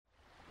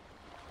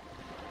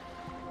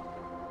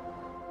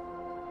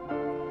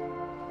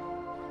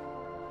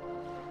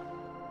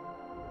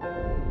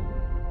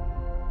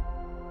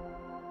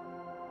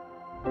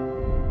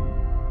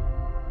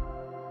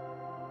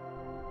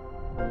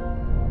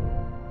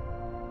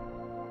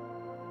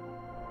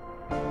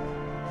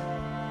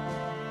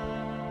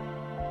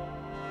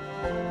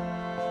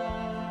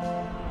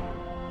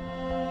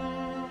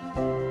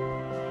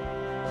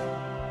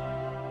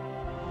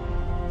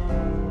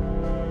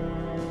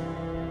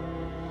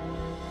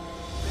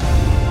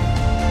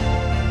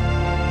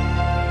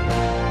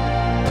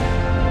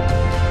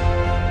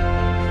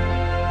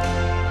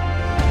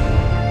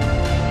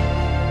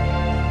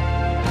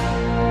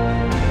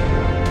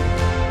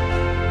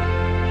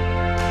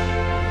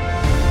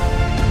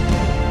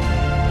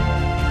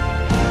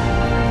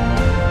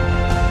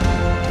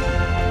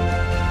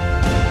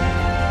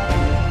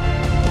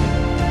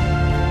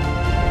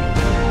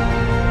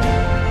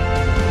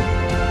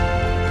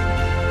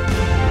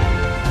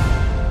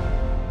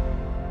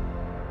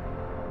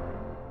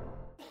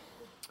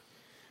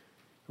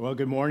Well,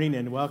 good morning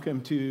and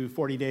welcome to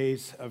 40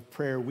 Days of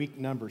Prayer, week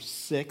number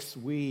 6.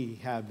 We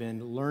have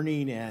been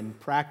learning and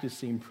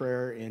practicing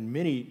prayer in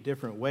many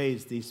different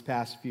ways these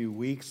past few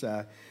weeks,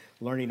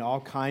 learning all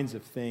kinds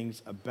of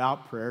things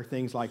about prayer,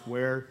 things like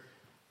where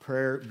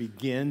prayer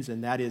begins,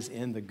 and that is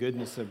in the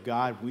goodness of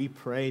God. We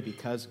pray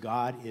because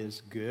God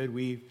is good.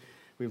 We've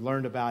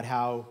learned about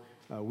how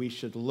we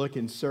should look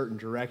in certain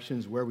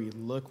directions where we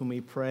look when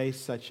we pray,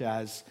 such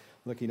as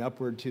looking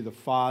upward to the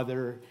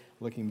Father,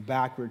 looking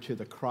backward to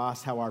the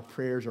cross, how our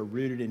prayers are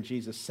rooted in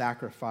Jesus'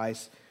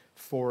 sacrifice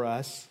for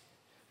us.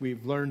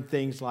 We've learned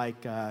things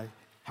like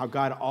how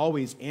God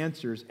always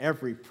answers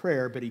every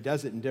prayer, but he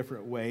does it in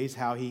different ways,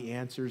 how he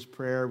answers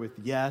prayer with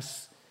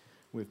yes,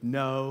 with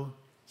no,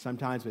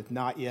 sometimes with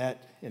not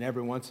yet, and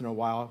every once in a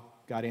while,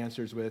 God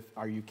answers with,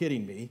 are you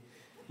kidding me?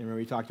 Remember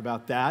we talked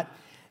about that.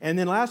 And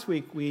then last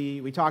week,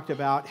 we talked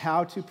about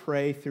how to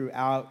pray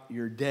throughout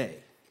your day.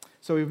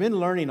 So we've been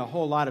learning a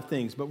whole lot of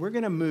things, but we're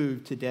going to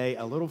move today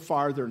a little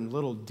farther and a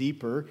little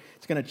deeper.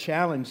 It's going to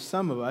challenge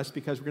some of us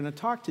because we're going to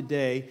talk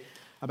today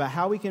about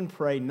how we can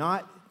pray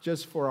not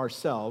just for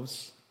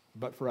ourselves,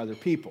 but for other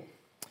people.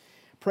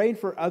 Praying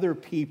for other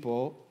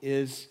people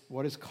is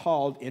what is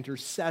called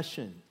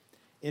intercession.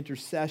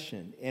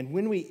 Intercession. And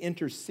when we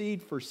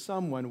intercede for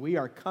someone, we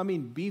are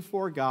coming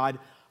before God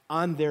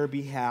on their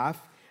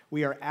behalf.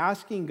 We are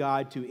asking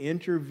God to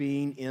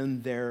intervene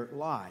in their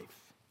life.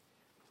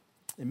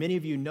 And many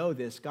of you know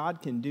this,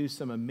 God can do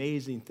some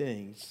amazing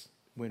things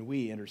when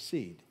we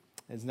intercede.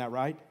 Isn't that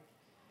right?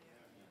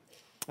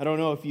 I don't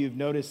know if you've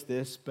noticed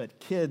this, but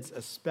kids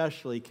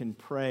especially can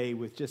pray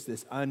with just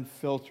this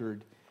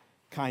unfiltered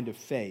kind of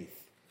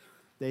faith.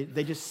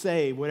 They just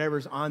say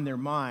whatever's on their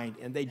mind,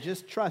 and they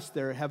just trust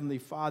their Heavenly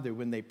Father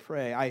when they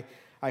pray.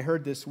 I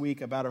heard this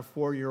week about a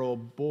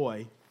 4-year-old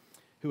boy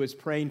who was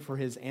praying for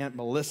his Aunt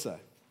Melissa.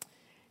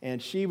 And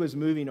she was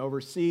moving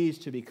overseas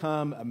to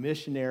become a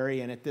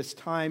missionary. And at this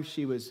time,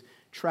 she was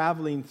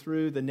traveling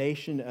through the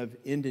nation of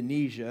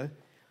Indonesia.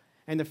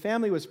 And the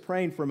family was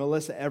praying for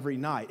Melissa every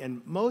night.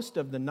 And most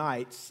of the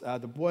nights,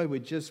 the boy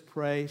would just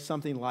pray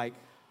something like,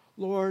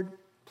 Lord,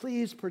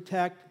 please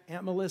protect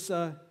Aunt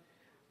Melissa.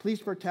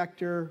 Please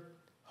protect her.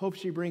 Hope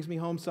she brings me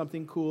home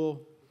something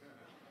cool.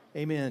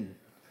 Amen.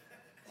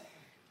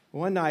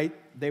 One night,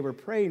 they were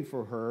praying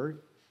for her.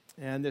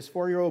 And this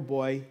 4-year-old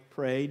boy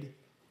prayed,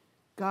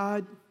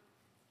 God,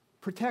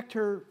 protect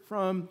her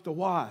from the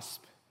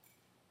wasp.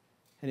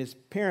 And his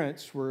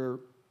parents were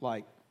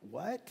like,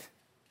 what?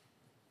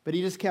 But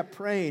he just kept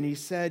praying. He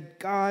said,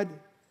 God,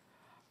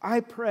 I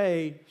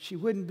pray she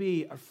wouldn't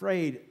be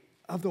afraid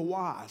of the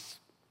wasp.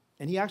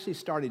 And he actually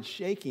started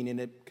shaking, and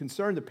it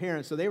concerned the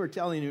parents, so they were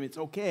telling him it's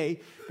okay,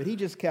 but he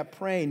just kept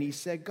praying. He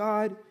said,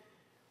 God,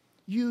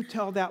 you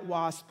tell that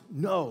wasp,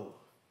 no,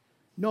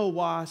 no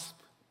wasp,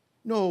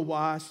 no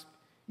wasp.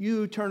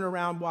 You turn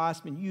around,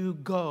 wasp, and you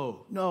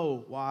go.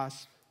 No,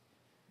 wasp.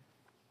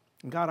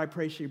 And God, I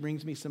pray she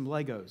brings me some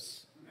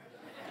Legos.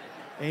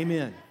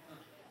 Amen.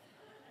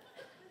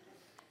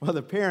 Well,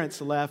 the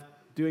parents left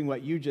doing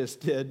what you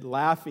just did,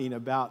 laughing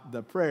about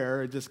the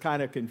prayer, just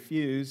kind of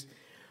confused.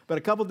 But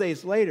a couple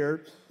days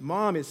later,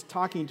 Mom is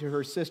talking to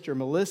her sister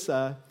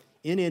Melissa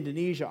in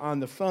Indonesia on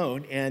the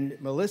phone, and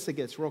Melissa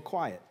gets real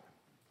quiet.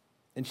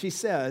 And she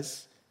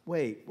says,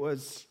 wait,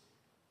 was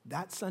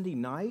that Sunday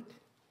night?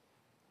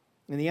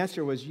 And the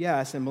answer was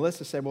yes. And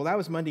Melissa said, well, that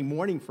was Monday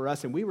morning for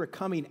us. And we were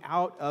coming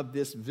out of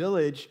this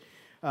village,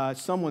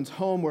 someone's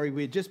home where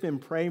we had just been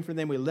praying for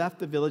them. We left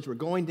the village. We're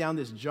going down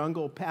this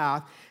jungle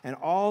path. And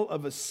all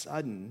of a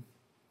sudden,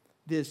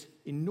 this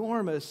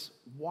enormous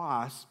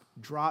wasp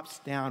drops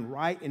down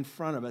right in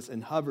front of us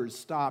and hovers,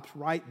 stops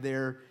right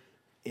there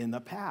in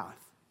the path.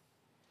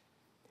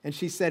 And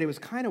she said it was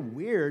kind of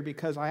weird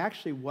because I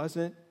actually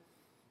wasn't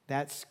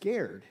that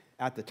scared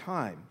at the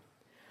time.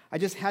 I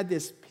just had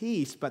this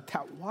peace, but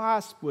that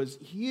wasp was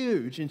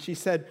huge. And she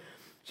said,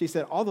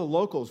 all the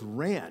locals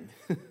ran.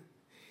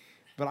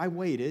 But I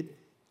waited,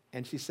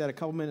 and she said a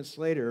couple minutes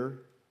later,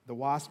 the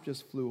wasp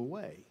just flew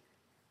away.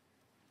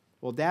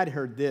 Well, Dad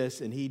heard this,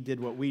 and he did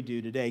what we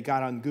do today,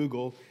 got on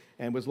Google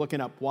and was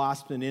looking up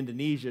wasps in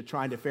Indonesia,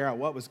 trying to figure out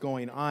what was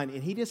going on.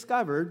 And he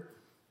discovered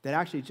that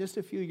actually just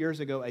a few years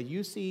ago, a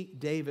UC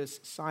Davis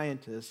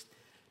scientist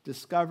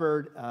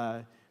discovered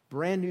a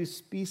brand new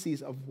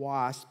species of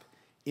wasp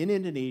in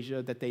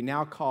Indonesia that they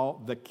now call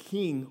the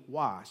king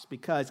wasp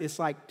because it's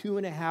like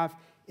 2.5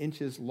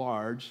 inches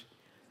large.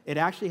 It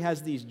actually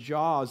has these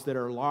jaws that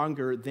are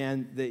longer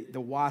than the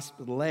wasp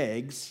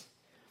legs.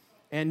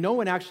 And no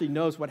one actually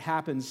knows what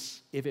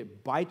happens if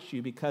it bites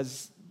you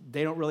because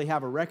they don't really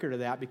have a record of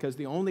that because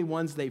the only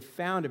ones they've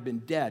found have been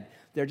dead.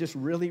 They're just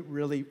really,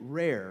 really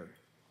rare.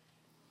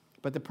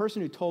 But the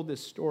person who told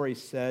this story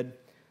said,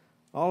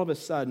 all of a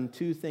sudden,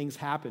 2 things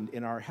happened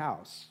in our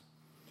house.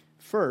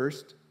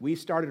 First, we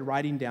started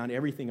writing down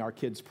everything our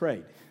kids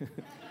prayed.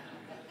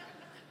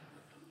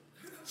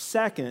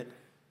 Second,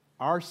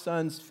 our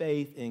son's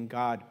faith in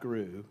God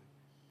grew,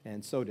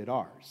 and so did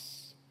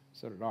ours.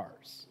 So did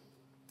ours.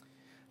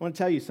 I want to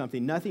tell you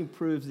something. Nothing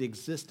proves the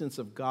existence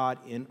of God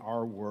in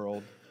our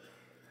world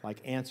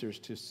like answers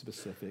to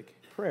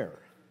specific prayer.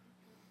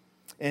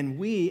 And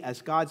we,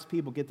 as God's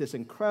people, get this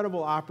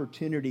incredible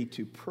opportunity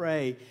to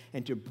pray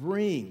and to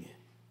bring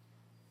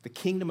the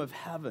kingdom of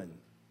heaven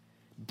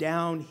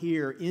down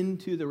here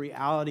into the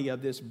reality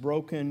of this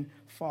broken,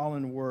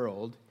 fallen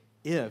world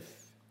if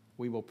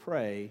we will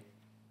pray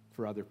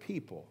for other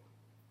people.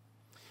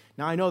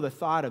 Now, I know the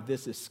thought of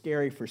this is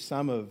scary for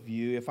some of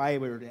you. If I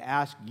were to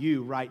ask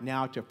you right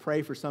now to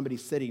pray for somebody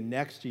sitting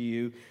next to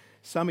you,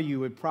 some of you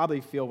would probably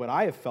feel what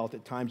I have felt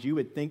at times. You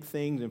would think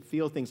things and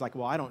feel things like,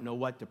 well, I don't know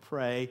what to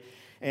pray.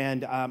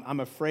 And I'm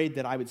afraid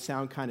that I would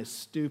sound kind of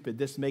stupid.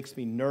 This makes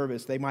me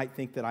nervous. They might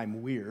think that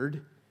I'm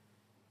weird.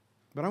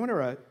 But I want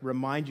to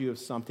remind you of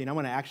something. I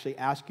want to actually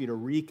ask you to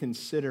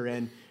reconsider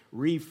and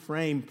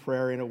reframe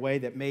prayer in a way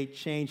that may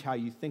change how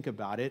you think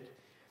about it.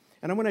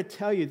 And I want to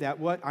tell you that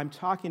what I'm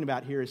talking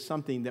about here is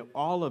something that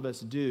all of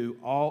us do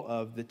all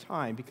of the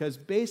time. Because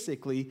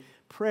basically,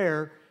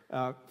 prayer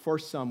for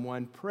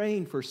someone,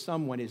 praying for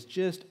someone is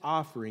just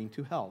offering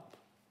to help.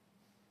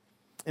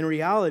 In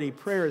reality,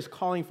 prayer is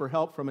calling for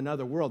help from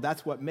another world.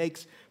 That's what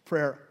makes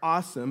prayer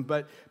awesome.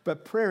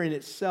 But prayer in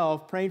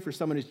itself, praying for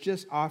someone, is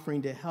just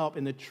offering to help.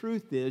 And the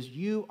truth is,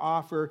 you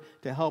offer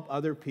to help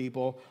other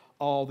people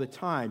all the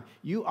time.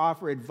 You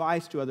offer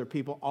advice to other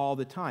people all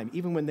the time,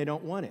 even when they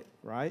don't want it,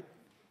 right?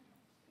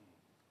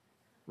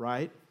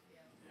 Right?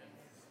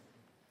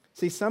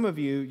 See, some of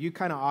you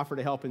kind of offer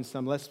to help in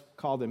some, let's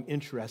call them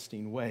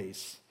interesting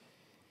ways.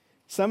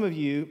 Some of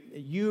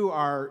you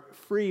are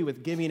free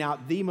with giving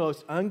out the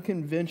most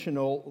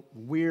unconventional,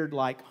 weird,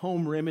 like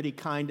home remedy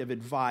kind of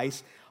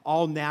advice,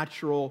 all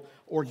natural,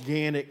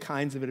 organic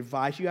kinds of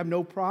advice. You have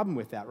no problem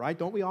with that, right?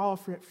 Don't we all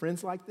have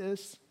friends like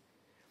this?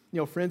 You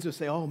know, friends who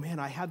say, oh man,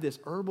 I have this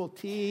herbal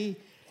tea.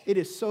 It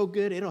is so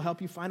good, it'll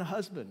help you find a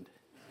husband.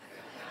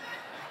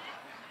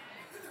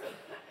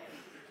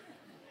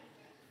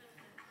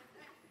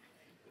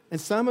 And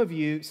some of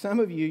you,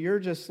 you're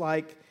just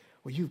like,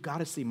 well, you've got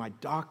to see my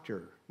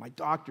doctor. My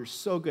doctor's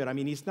so good. I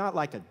mean, he's not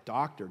like a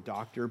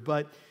doctor,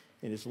 but,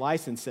 and his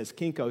license says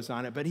Kinko's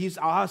on it, but he's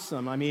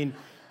awesome. I mean,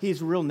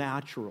 he's real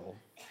natural.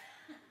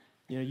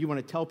 You know, you want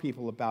to tell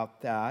people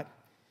about that.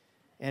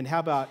 And how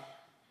about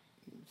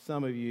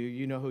some of you,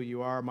 you know who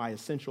you are, my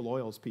essential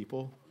oils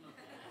people.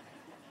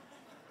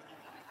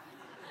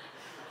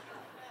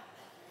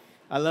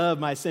 I love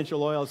my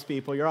essential oils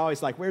people. You're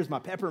always like, where's my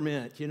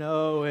peppermint, you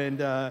know,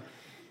 and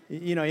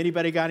you know,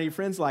 anybody got any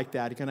friends like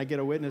that? Can I get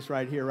a witness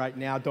right here, right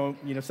now? Don't,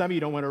 you know, some of you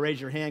don't want to raise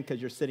your hand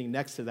because you're sitting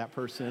next to that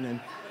person. And,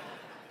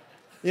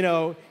 you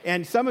know,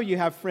 and some of you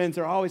have friends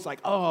that are always like,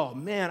 oh,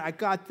 man, I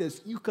got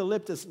this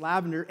eucalyptus,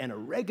 lavender, and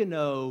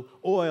oregano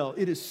oil.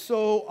 It is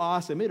so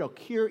awesome. It'll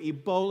cure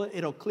Ebola.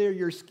 It'll clear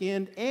your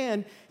skin,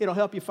 and it'll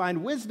help you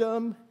find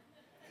wisdom.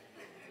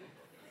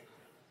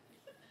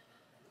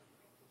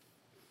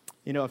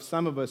 You know, if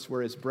some of us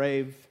were as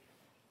brave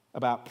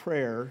about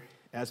prayer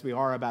as we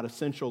are about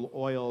essential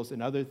oils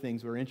and other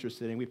things we're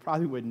interested in, we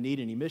probably wouldn't need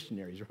any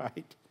missionaries,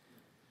 right?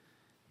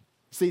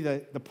 See, the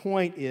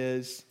point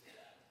is,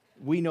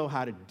 we know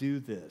how to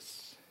do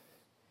this.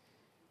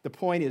 The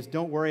point is,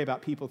 don't worry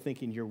about people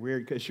thinking you're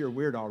weird, because you're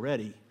weird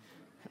already.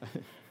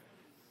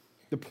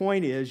 The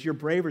point is, you're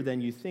braver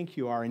than you think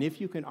you are, and if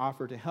you can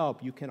offer to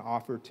help, you can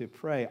offer to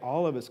pray.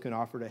 All of us can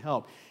offer to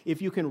help. If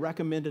you can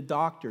recommend a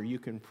doctor, you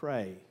can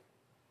pray.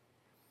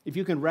 If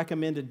you can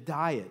recommend a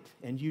diet,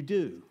 and you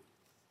do,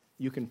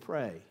 you can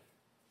pray.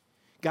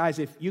 Guys,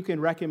 if you can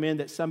recommend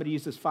that somebody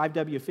uses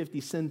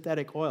 5W50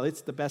 synthetic oil,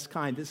 it's the best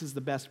kind, this is the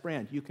best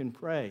brand, you can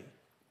pray.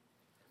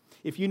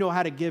 If you know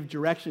how to give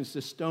directions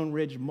to Stone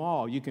Ridge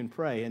Mall, you can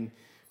pray. And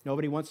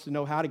nobody wants to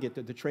know how to get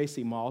to the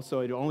Tracy Mall,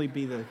 so it'll only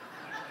be the...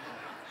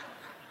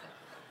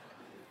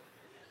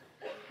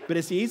 But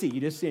it's easy.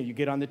 You just, you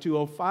get on the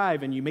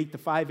 205 and you meet the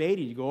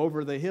 580. You go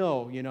over the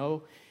hill, you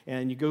know,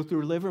 and you go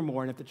through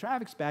Livermore. And if the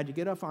traffic's bad, you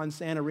get off on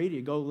Santa Rita.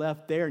 You go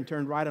left there and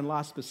turn right on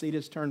Las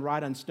Positas, turn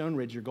right on Stone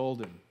Ridge. You're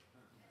golden.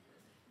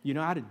 You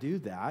know how to do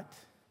that.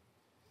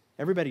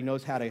 Everybody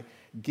knows how to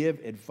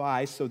give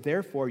advice. So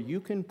therefore, you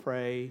can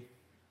pray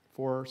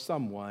for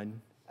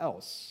someone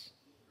else.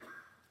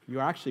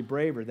 You're actually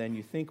braver than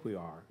you think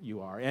you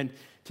are. And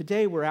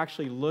today we're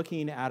actually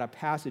looking at a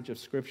passage of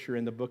Scripture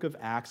in the book of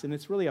Acts, and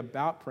it's really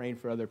about praying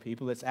for other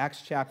people. It's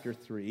Acts chapter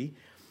 3.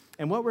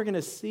 And what we're going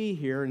to see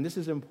here, and this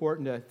is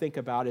important to think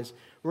about, is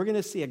we're going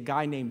to see a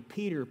guy named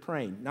Peter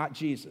praying, not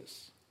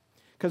Jesus.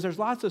 Because there's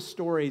lots of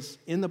stories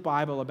in the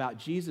Bible about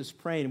Jesus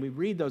praying, and we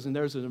read those, and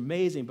those are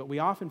amazing, but we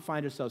often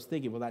find ourselves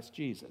thinking, well, that's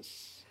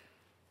Jesus.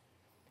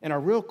 And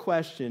our real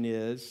question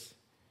is,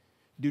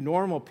 do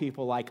normal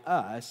people like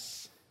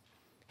us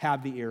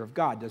have the ear of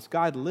God? Does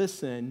God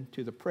listen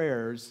to the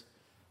prayers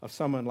of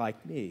someone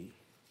like me?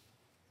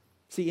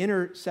 See,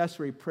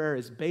 intercessory prayer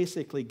is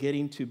basically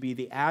getting to be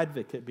the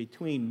advocate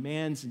between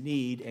man's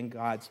need and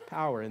God's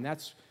power, and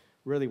that's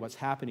really what's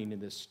happening in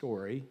this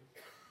story.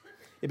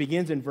 It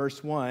begins in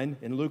verse 1,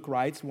 and Luke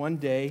writes, one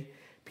day,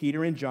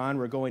 Peter and John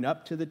were going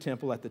up to the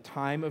temple at the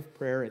time of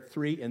prayer at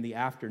 3 in the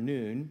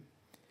afternoon.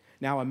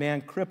 Now a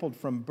man crippled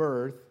from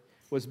birth,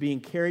 was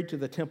being carried to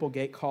the temple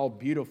gate called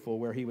Beautiful,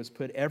 where he was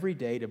put every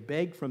day to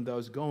beg from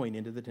those going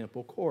into the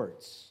temple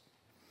courts.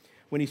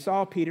 When he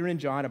saw Peter and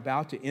John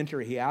about to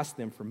enter, he asked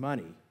them for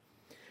money.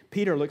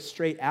 Peter looked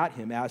straight at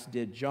him, as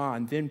did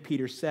John. Then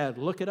Peter said,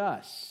 "Look at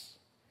us."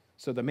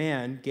 So the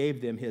man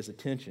gave them his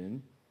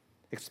attention,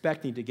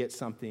 expecting to get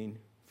something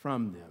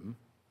from them.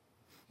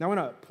 Now I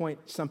want to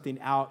point something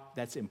out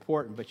that's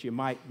important, but you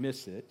might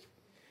miss it.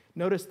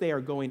 Notice they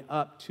are going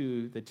up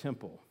to the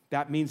temple.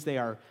 That means they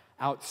are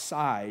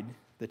outside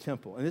the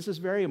temple. And this is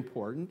very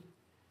important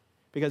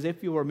because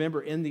if you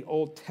remember in the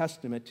Old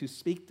Testament, to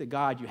speak to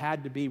God, you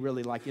had to be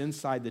really like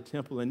inside the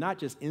temple, and not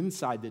just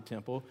inside the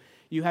temple.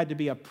 You had to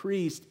be a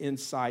priest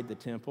inside the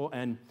temple,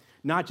 and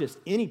not just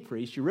any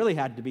priest. You really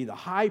had to be the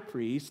high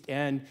priest,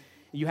 and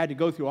you had to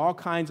go through all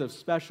kinds of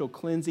special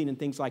cleansing and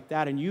things like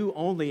that. And you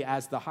only,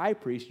 as the high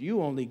priest,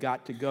 you only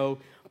got to go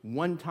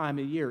one time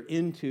a year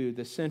into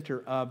the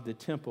center of the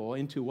temple,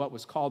 into what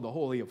was called the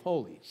Holy of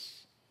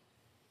Holies.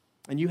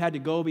 And you had to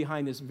go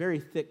behind this very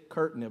thick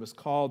curtain that was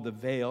called the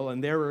veil.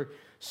 And there were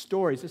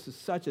stories, this is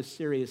such a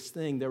serious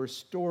thing, there were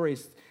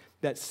stories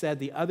that said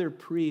the other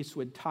priests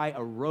would tie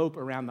a rope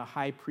around the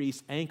high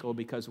priest's ankle,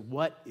 because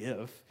what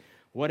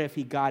if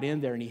he got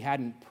in there and he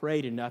hadn't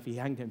prayed enough, he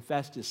hadn't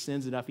confessed his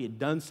sins enough, he had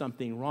done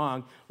something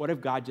wrong? What if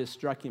God just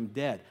struck him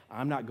dead?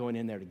 I'm not going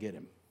in there to get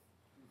him.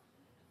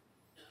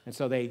 And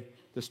so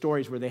the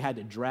stories where they would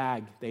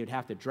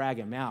have to drag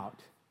him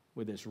out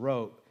with this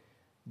rope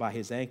by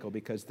his ankle,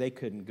 because they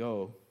couldn't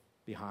go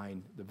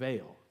behind the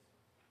veil.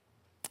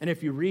 And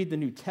if you read the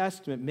New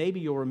Testament,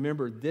 maybe you'll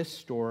remember this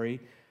story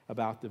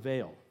about the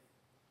veil.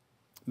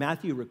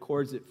 Matthew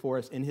records it for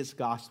us in his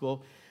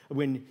gospel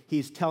when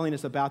he's telling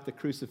us about the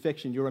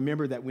crucifixion. You'll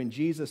remember that when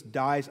Jesus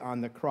dies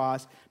on the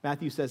cross,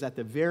 Matthew says at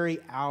the very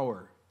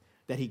hour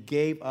that he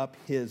gave up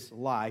his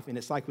life, and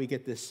it's like we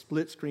get this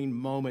split screen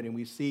moment and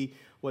we see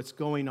what's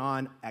going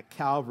on at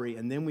Calvary,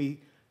 and then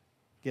we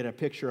get a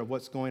picture of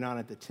what's going on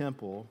at the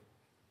temple.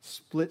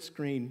 Split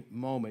screen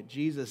moment.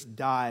 Jesus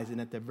dies,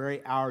 and at the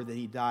very hour that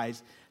he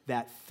dies,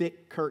 that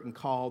thick curtain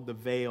called the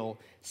veil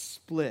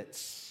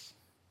splits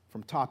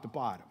from top to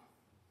bottom.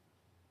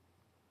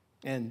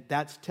 And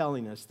that's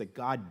telling us that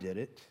God did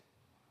it.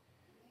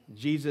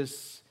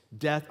 Jesus'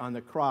 death on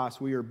the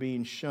cross, we are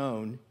being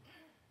shown,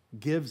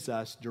 gives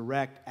us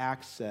direct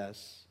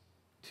access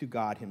to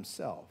God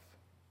himself.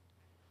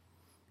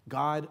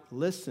 God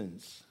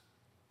listens,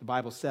 the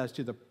Bible says,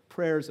 to the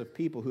prayers of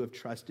people who have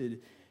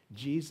trusted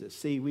Jesus.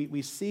 See,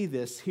 we see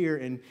this here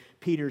in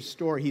Peter's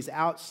story. He's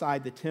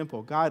outside the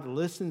temple. God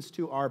listens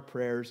to our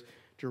prayers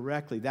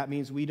directly. That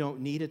means we don't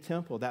need a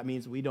temple. That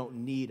means we don't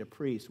need a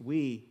priest.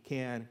 We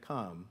can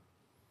come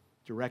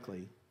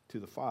directly to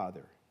the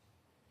Father.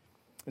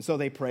 And so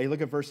they pray. Look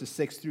at verses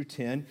 6 through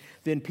 10.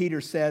 Then Peter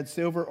said,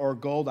 "Silver or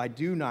gold I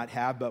do not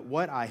have, but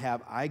what I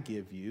have I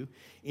give you.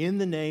 In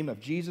the name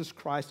of Jesus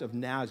Christ of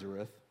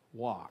Nazareth,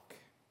 walk."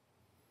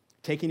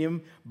 Taking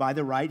him by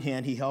the right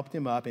hand, he helped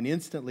him up, and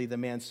instantly the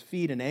man's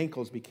feet and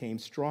ankles became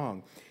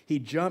strong. He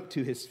jumped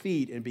to his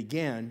feet and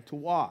began to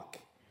walk.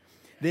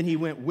 Then he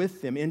went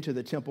with them into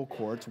the temple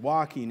courts,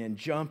 walking and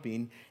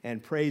jumping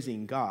and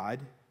praising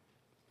God.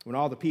 When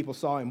all the people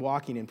saw him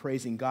walking and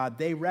praising God,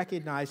 they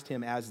recognized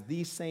him as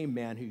the same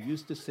man who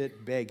used to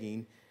sit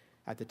begging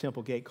at the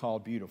temple gate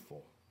called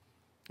Beautiful.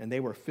 And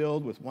they were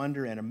filled with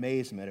wonder and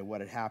amazement at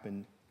what had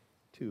happened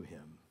to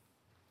him.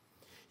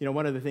 You know,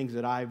 one of the things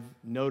that I've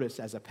noticed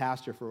as a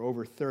pastor for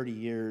over 30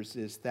 years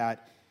is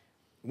that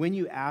when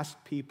you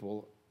ask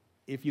people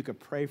if you could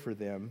pray for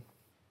them,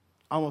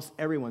 almost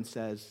everyone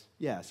says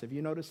yes. Have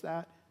you noticed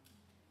that?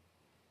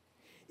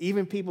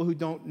 Even people who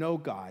don't know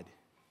God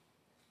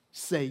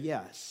say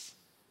yes.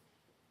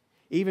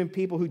 Even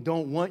people who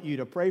don't want you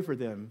to pray for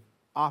them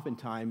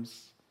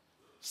oftentimes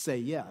say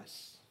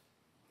yes.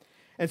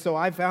 And so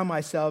I found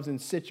myself in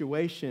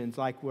situations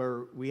like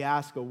where we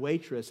ask a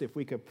waitress if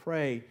we could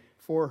pray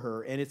for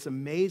her, and it's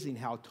amazing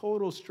how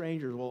total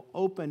strangers will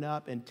open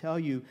up and tell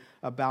you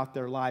about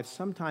their lives,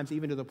 sometimes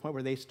even to the point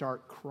where they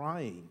start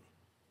crying.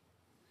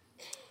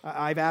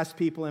 I've asked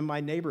people in my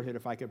neighborhood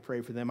if I could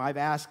pray for them. I've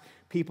asked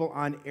people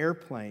on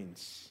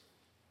airplanes,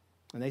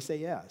 and they say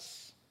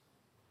yes.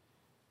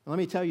 Let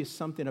me tell you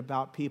something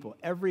about people.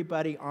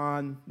 Everybody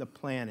on the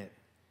planet,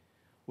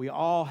 we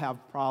all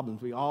have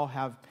problems. We all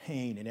have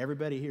pain. And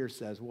everybody here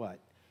says what?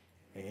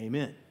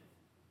 Amen.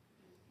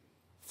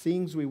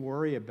 Things we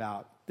worry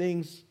about,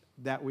 things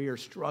that we are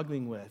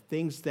struggling with,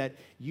 things that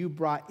you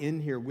brought in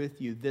here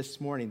with you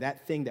this morning,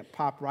 that thing that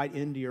popped right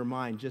into your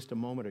mind just a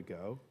moment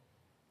ago.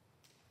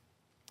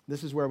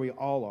 This is where we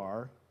all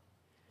are.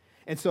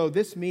 And so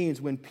this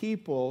means when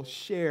people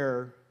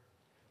share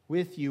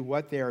with you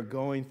what they are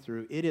going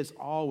through, it is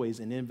always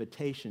an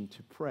invitation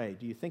to pray.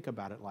 Do you think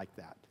about it like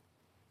that?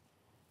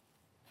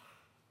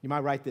 You might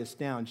write this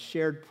down.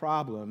 Shared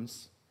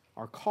problems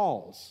are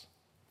calls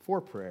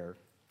for prayer.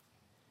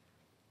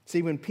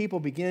 See, when people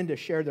begin to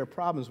share their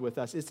problems with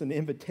us, it's an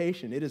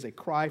invitation. It is a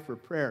cry for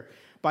prayer.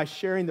 By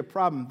sharing the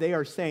problem, they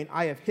are saying,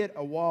 I have hit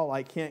a wall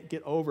I can't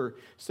get over.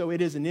 So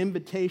it is an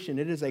invitation.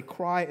 It is a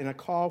cry and a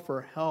call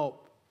for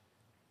help.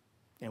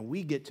 And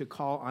we get to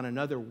call on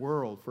another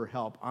world for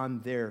help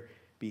on their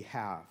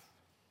behalf.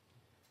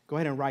 Go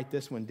ahead and write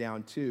this one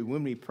down too.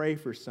 When we pray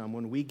for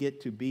someone, we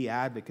get to be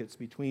advocates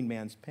between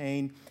man's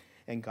pain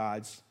and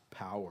God's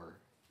power.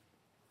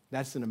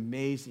 That's an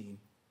amazing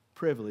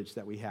privilege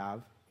that we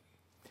have.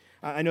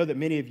 I know that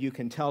many of you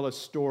can tell a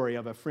story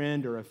of a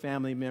friend or a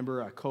family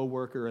member, a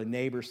coworker, a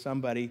neighbor,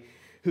 somebody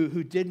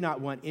who did not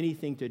want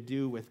anything to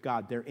do with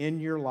God. They're in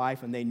your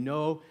life and they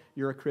know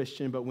you're a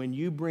Christian, but when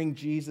you bring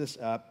Jesus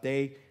up,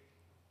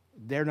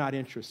 they're not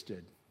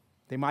interested.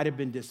 They might have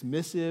been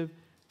dismissive.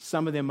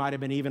 Some of them might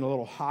have been even a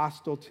little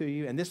hostile to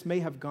you, and this may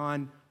have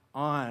gone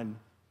on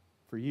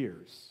for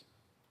years.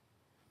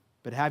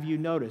 But have you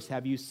noticed,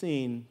 have you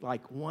seen,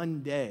 like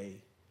one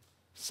day,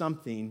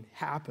 something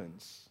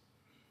happens?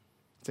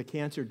 It's a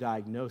cancer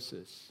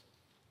diagnosis.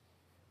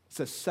 It's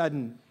a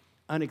sudden,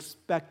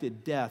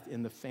 unexpected death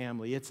in the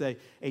family. It's a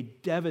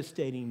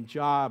devastating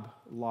job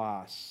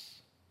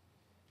loss.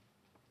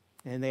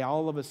 And they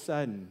all of a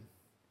sudden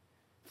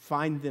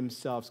find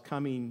themselves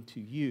coming to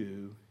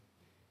you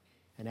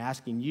and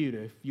asking you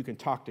if you can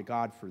talk to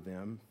God for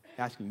them,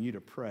 asking you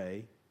to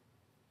pray.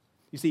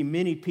 You see,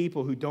 many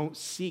people who don't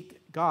seek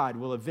God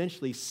will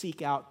eventually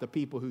seek out the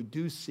people who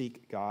do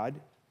seek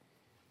God,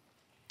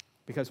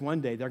 because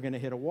one day they're going to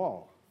hit a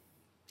wall.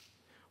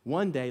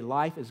 One day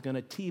life is going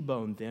to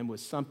T-bone them with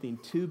something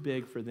too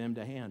big for them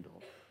to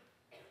handle.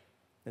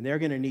 And they're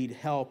going to need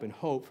help and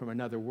hope from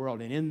another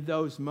world. And in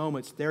those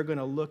moments, they're going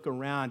to look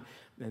around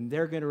and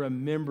they're going to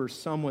remember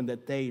someone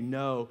that they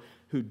know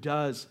who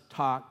does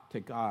talk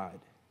to God.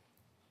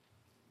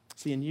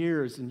 See, in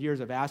years and years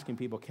of asking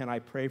people, can I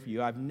pray for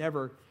you? I've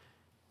never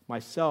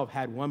myself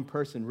had one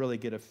person really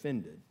get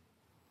offended.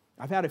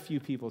 I've had a few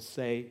people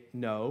say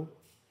no.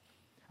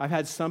 I've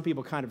had some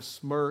people kind of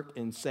smirk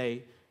and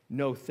say,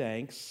 no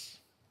thanks.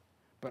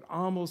 But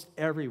almost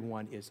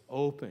everyone is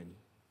open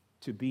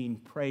to being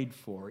prayed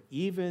for,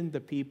 even the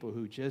people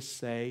who just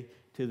say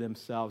to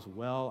themselves,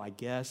 well, I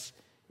guess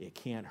it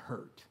can't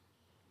hurt.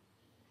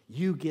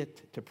 You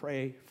get to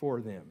pray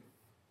for them.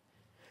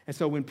 And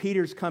so when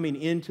Peter's coming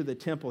into the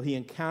temple, he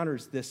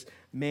encounters this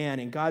man,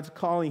 and God's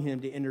calling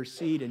him to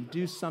intercede and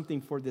do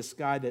something for this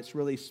guy that's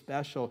really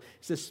special.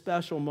 It's a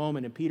special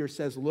moment, and Peter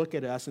says, look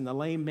at us. And the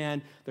lame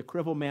man, the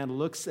crippled man,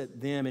 looks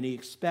at them, and he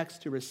expects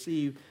to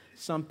receive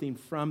something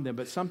from them.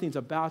 But something's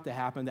about to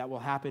happen that will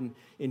happen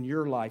in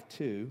your life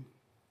too.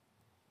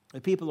 The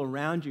people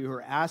around you who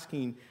are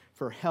asking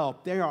for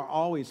help, they are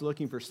always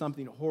looking for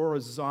something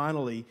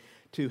horizontally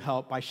to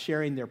help by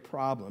sharing their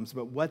problems.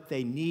 But what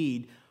they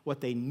need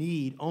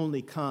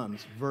only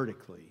comes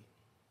vertically.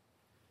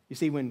 You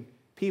see, when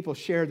people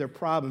share their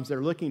problems,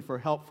 they're looking for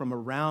help from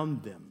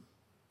around them.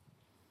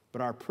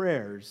 But our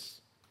prayers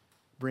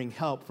bring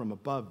help from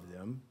above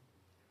them.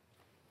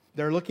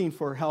 They're looking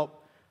for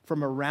help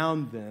from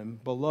around them,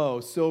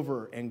 below,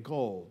 silver and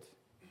gold.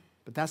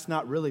 But that's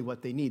not really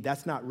what they need.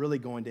 That's not really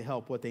going to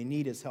help. What they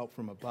need is help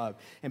from above.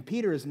 And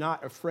Peter is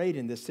not afraid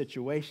in this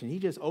situation. He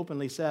just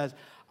openly says,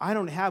 I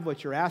don't have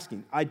what you're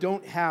asking. I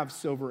don't have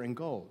silver and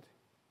gold.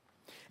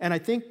 And I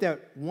think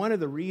that one of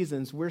the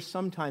reasons we're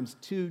sometimes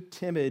too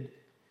timid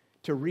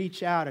to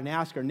reach out and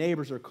ask our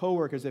neighbors or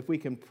coworkers if we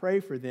can pray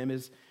for them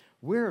is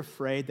we're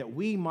afraid that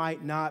we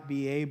might not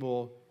be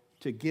able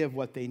to give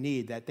what they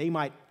need, that they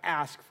might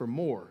ask for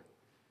more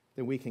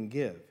than we can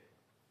give.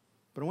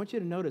 But I want you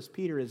to notice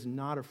Peter is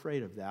not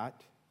afraid of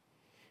that.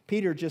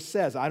 Peter just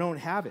says, I don't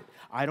have it.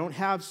 I don't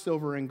have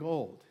silver and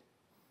gold.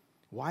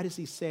 Why does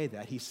he say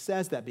that? He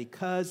says that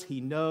because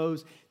he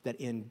knows that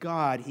in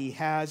God he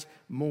has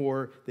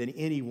more than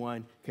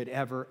anyone could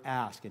ever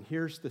ask. And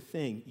here's the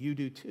thing, you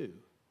do too.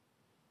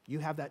 You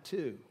have that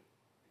too.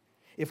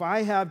 If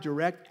I have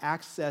direct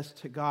access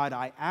to God,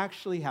 I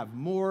actually have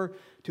more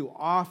to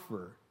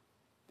offer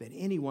than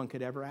anyone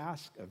could ever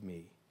ask of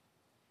me.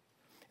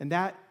 And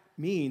that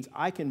means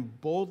I can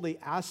boldly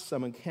ask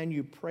someone, can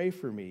you pray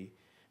for me?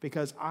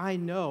 Because I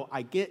know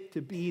I get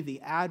to be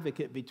the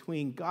advocate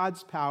between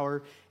God's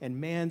power and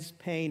man's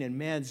pain and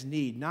man's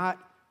need, not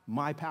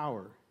my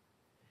power.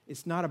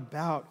 It's not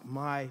about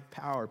my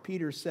power.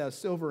 Peter says,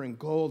 silver and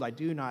gold I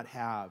do not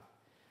have,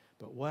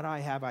 but what I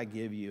have I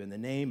give you. In the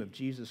name of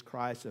Jesus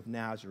Christ of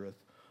Nazareth,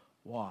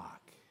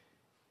 walk.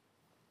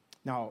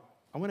 Now,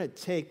 I want to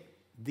take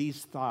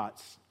these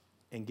thoughts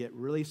and get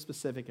really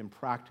specific and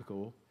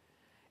practical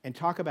and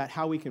talk about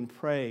how we can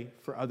pray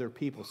for other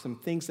people, some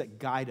things that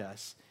guide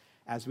us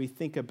as we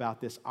think about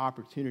this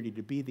opportunity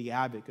to be the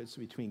advocates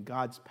between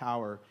God's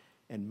power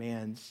and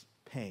man's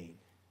pain.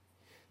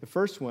 The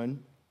first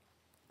one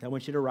I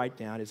want you to write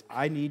down is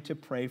I need to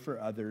pray for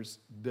others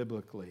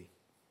biblically.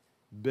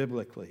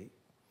 Biblically.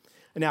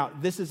 Now,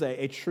 this is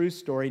a true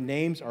story.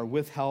 Names are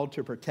withheld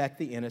to protect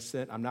the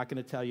innocent. I'm not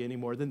going to tell you any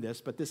more than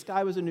this, but this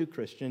guy was a new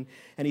Christian,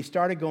 and he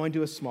started going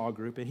to a small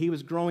group, and he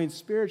was growing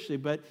spiritually,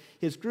 but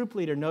his group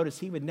leader noticed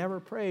he would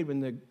never pray when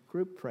the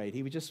group prayed.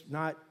 He was just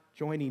not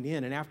joining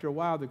in, and after a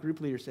while, the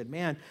group leader said,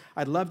 man,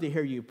 I'd love to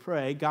hear you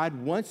pray. God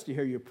wants to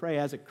hear you pray.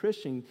 As a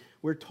Christian,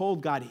 we're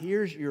told God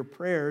hears your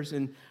prayers,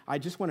 and I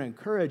just want to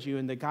encourage you.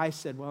 And the guy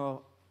said,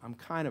 well, I'm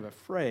kind of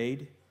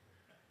afraid,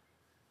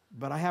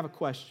 but I have a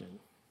question.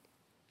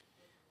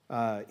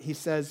 He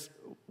says,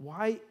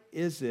 why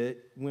is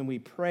it when we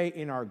pray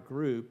in our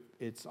group,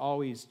 it's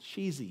always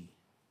cheesy?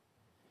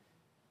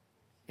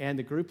 And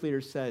the group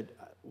leader said,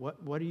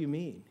 what do you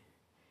mean?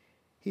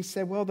 He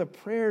said, well, the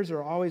prayers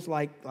are always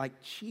like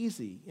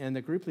cheesy. And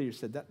the group leader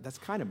said, that's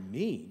kind of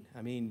mean.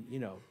 I mean,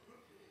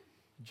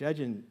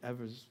 judging of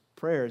his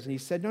prayers. And he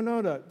said,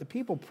 no, the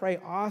people pray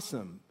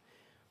awesome.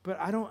 But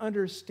I don't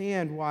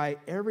understand why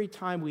every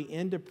time we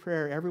end a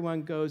prayer,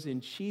 everyone goes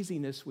in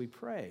cheesiness we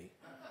pray.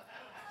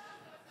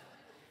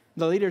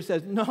 The leader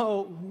says,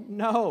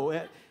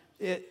 no,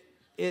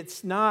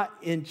 it's not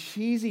in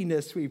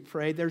cheesiness we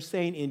pray. They're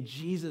saying in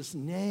Jesus'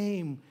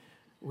 name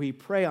we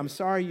pray. I'm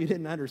sorry you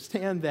didn't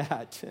understand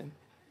that.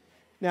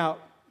 Now,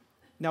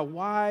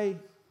 why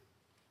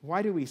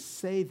do we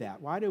say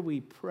that? Why do we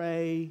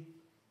pray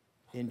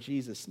in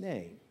Jesus'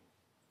 name?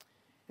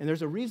 And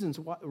there's a reason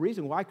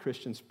why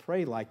Christians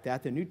pray like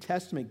that. The New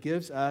Testament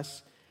gives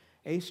us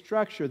a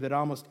structure that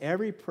almost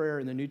every prayer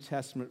in the New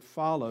Testament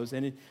follows,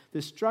 and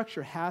this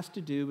structure has to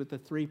do with the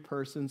three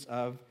persons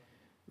of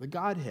the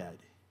Godhead.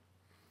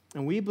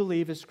 And we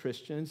believe as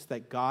Christians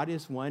that God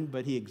is one,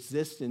 but he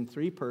exists in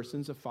three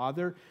persons, the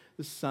Father,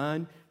 the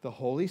Son, the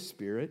Holy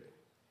Spirit.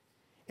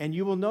 And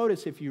you will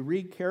notice if you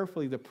read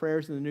carefully, the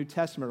prayers in the New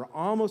Testament are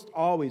almost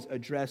always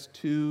addressed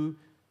to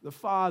the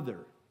Father.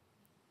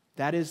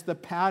 That is the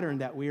pattern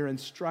that we are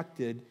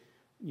instructed,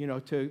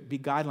 to be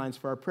guidelines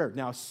for our prayer.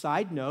 Now,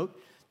 side note,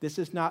 this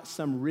is not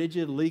some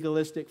rigid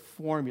legalistic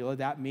formula.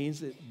 That means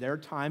that there are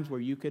times where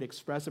you could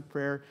express a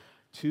prayer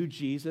to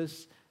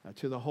Jesus,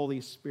 to the Holy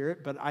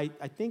Spirit. But I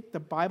think the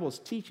Bible is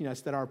teaching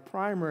us that our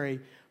primary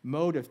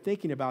mode of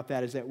thinking about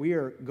that is that we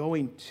are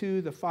going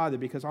to the Father,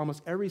 because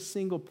almost every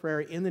single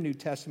prayer in the New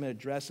Testament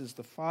addresses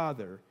the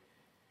Father.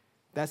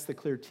 That's the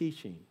clear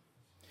teaching.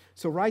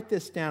 So write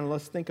this down and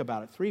let's think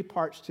about it. 3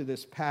 parts to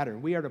this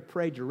pattern. We are to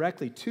pray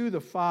directly to the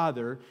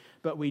Father,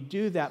 but we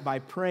do that by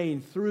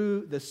praying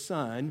through the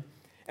Son.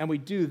 And we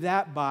do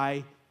that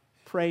by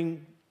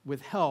praying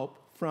with help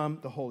from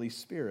the Holy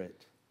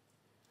Spirit.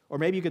 Or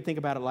maybe you could think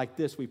about it like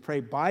this. We pray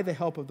by the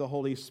help of the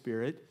Holy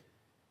Spirit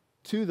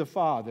to the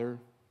Father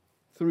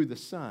through the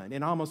Son.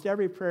 And almost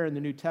every prayer in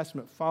the New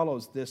Testament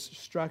follows this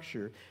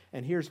structure.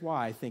 And here's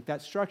why. I think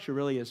that structure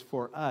really is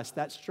for us.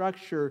 That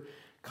structure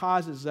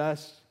causes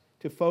us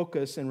to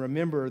focus and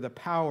remember the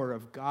power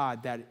of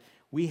God, that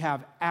we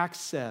have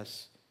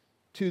access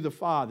to the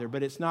Father,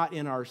 but it's not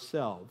in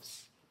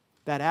ourselves.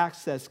 That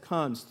access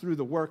comes through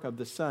the work of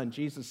the Son,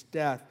 Jesus'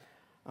 death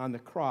on the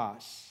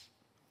cross.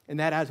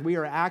 And that as we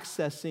are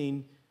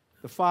accessing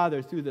the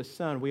Father through the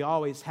Son, we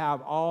always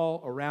have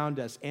all around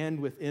us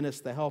and within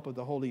us the help of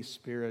the Holy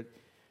Spirit,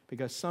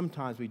 because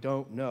sometimes we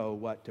don't know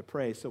what to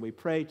pray. So we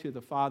pray to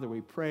the Father,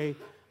 we pray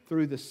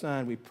through the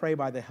Son, we pray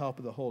by the help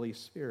of the Holy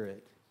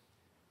Spirit.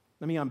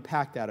 Let me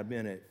unpack that a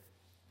minute.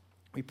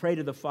 We pray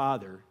to the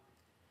Father.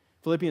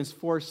 Philippians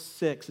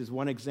 4:6 is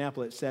one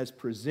example. It says,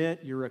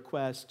 present your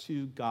request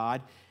to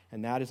God,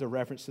 and that is a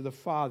reference to the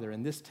Father.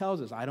 And this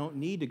tells us I don't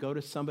need to go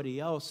to somebody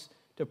else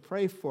to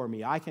pray for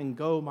me. I can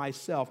go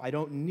myself. I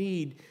don't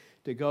need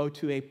to go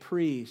to a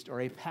priest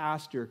or a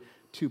pastor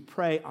to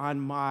pray on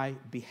my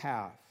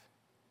behalf.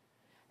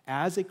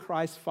 As a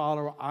Christ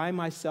follower, I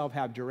myself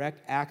have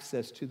direct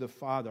access to the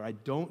Father. I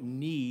don't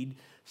need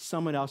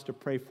someone else to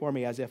pray for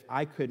me as if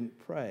I couldn't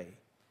pray.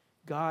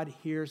 God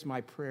hears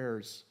my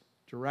prayers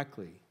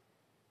directly,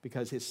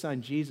 because his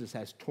Son Jesus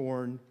has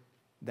torn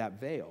that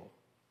veil.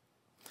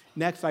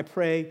 Next, I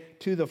pray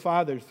to the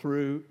Father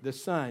through the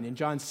Son. In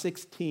John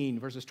 16,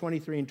 verses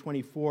 23 and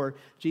 24,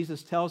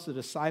 Jesus tells the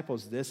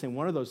disciples this, and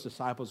one of those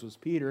disciples was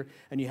Peter,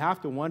 and you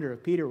have to wonder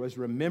if Peter was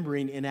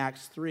remembering in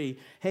Acts 3,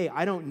 hey,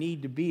 I don't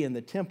need to be in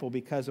the temple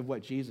because of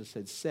what Jesus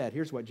had said.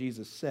 Here's what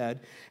Jesus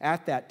said,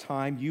 at that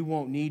time, you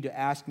won't need to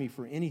ask me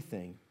for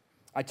anything.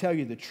 I tell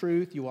you the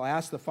truth, you will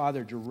ask the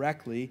Father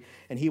directly,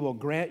 and he will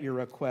grant your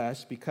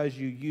request because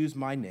you use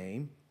my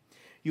name.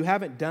 You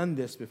haven't done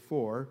this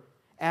before.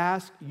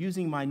 Ask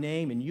using my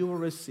name, and you will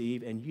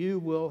receive, and you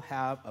will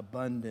have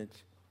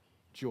abundant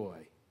joy.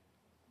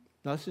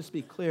 Now, let's just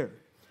be clear.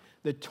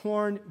 The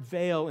torn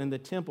veil in the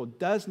temple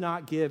does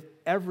not give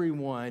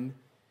everyone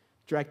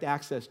direct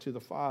access to the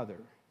Father.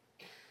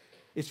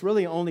 It's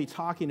really only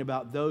talking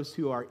about those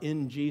who are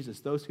in Jesus,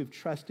 those who've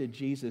trusted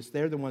Jesus.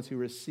 They're the ones who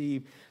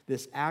receive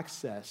this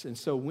access. And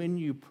so when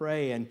you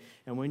pray and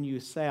when you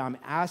say, I'm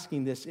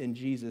asking this in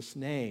Jesus'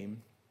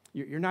 name,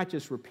 you're not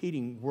just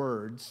repeating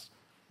words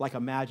like a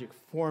magic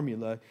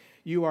formula.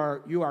 You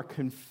are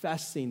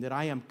confessing that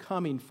I am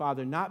coming,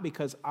 Father, not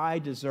because I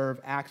deserve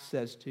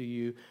access to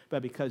you,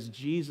 but because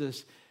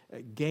Jesus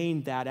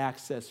gained that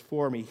access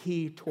for me.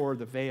 He tore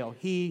the veil.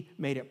 He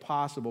made it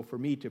possible for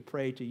me to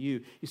pray to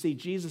you. You see,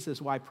 Jesus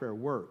is why prayer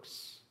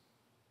works.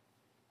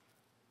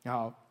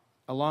 Now,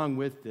 along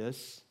with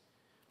this,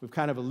 we've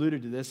kind of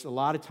alluded to this. A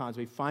lot of times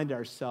we find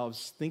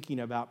ourselves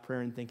thinking about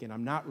prayer and thinking,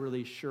 I'm not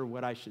really sure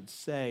what I should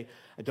say.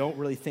 I don't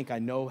really think I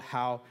know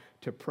how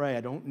to pray.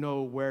 I don't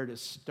know where to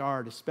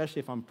start, especially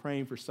if I'm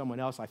praying for someone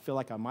else. I feel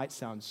like I might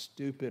sound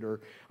stupid or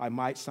I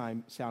might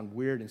sound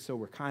weird, and so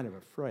we're kind of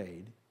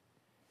afraid.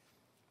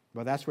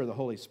 Well, that's where the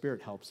Holy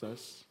Spirit helps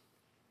us.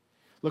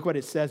 Look what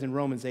it says in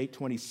Romans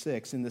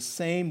 8:26. In the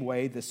same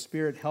way, the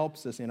Spirit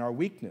helps us in our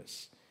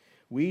weakness.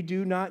 We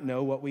do not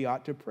know what we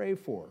ought to pray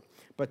for,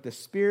 but the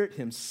Spirit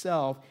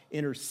himself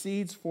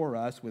intercedes for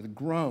us with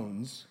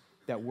groans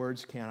that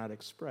words cannot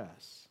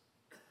express.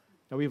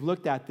 Now, we've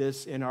looked at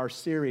this in our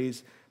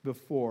series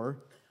before,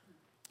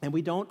 and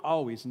we don't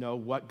always know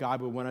what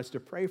God would want us to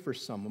pray for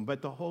someone,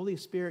 but the Holy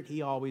Spirit,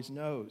 he always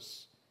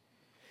knows.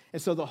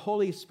 And so the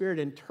Holy Spirit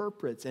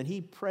interprets and he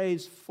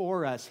prays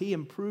for us. He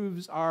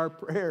improves our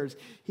prayers.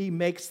 He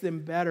makes them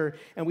better.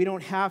 And we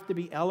don't have to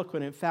be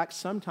eloquent. In fact,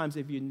 sometimes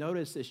if you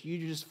notice this, you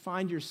just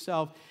find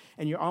yourself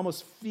and you're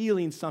almost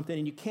feeling something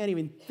and you can't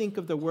even think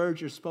of the words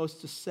you're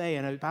supposed to say.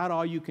 And about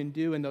all you can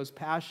do in those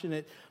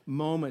passionate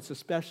moments,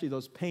 especially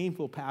those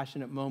painful,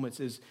 passionate moments,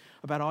 is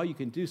about all you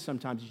can do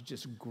sometimes. You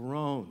just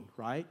groan,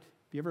 right?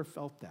 Have you ever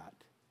felt that?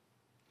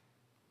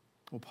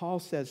 Well, Paul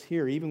says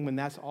here, even when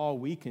that's all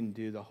we can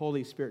do, the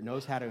Holy Spirit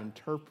knows how to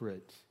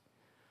interpret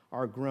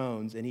our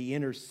groans, and he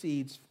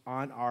intercedes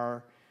on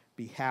our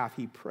behalf.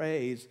 He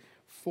prays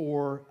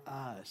for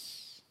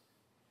us.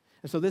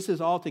 And so this is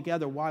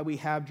altogether why we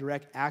have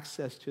direct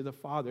access to the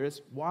Father.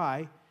 It's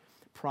why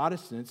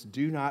Protestants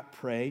do not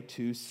pray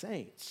to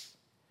saints.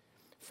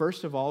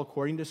 First of all,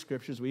 according to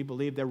Scriptures, we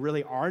believe there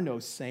really are no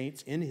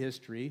saints in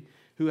history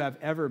who have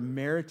ever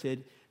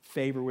merited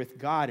favor with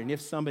God. And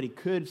if somebody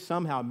could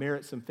somehow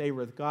merit some favor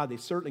with God, they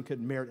certainly could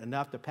merit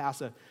enough to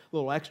pass a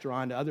little extra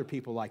on to other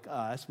people like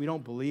us. We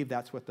don't believe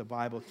that's what the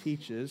Bible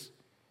teaches.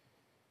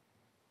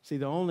 See,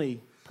 the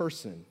only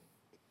person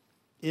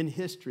in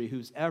history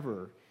who's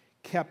ever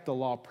kept the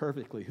law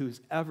perfectly,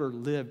 who's ever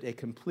lived a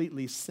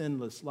completely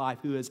sinless life,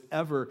 who has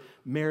ever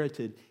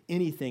merited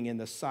anything in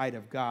the sight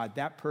of God,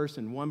 that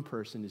person, one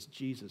person, is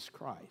Jesus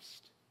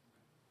Christ.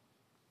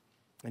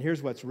 And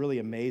here's what's really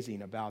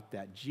amazing about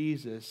that.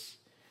 Jesus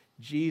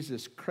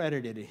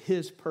credited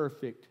his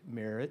perfect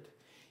merit,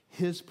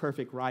 his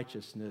perfect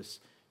righteousness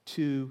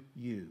to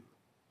you,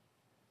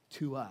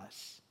 to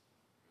us.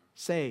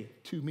 Say,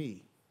 to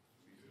me.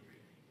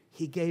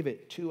 He gave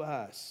it to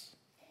us.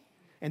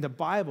 And the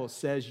Bible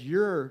says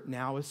you're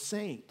now a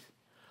saint.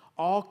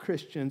 All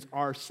Christians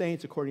are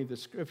saints according to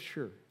the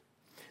Scripture.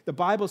 The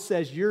Bible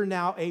says you're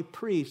now a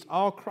priest.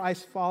 All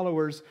Christ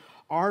followers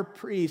are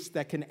priests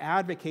that can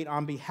advocate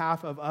on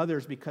behalf of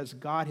others because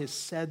God has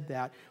said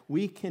that.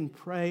 We can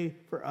pray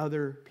for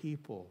other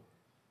people.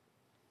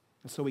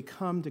 And so we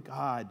come to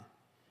God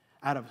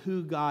out of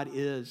who God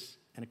is,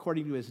 and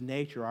according to his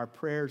nature, our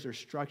prayers are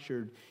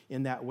structured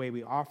in that way.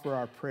 We offer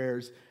our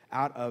prayers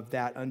out of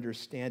that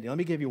understanding. Let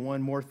me give you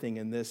one more thing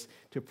in this.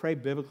 To pray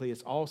biblically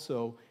is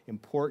also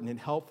important and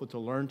helpful to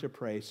learn to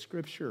pray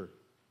Scripture.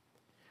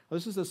 Well,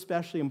 this is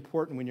especially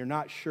important when you're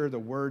not sure the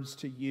words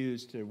to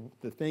use,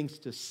 the things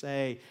to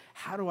say.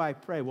 How do I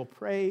pray? Well,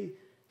 pray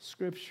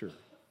Scripture.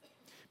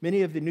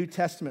 Many of the New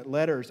Testament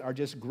letters are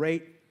just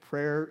great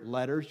prayer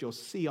letters. You'll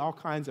see all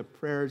kinds of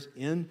prayers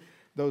in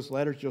those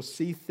letters. You'll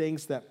see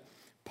things that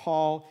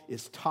Paul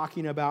is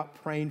talking about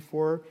praying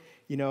for.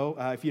 You know,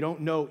 if you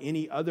don't know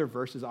any other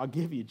verses, I'll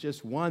give you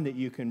just one that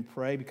you can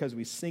pray because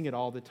we sing it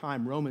all the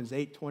time. Romans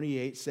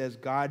 8:28 says,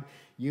 God,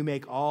 you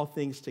make all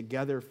things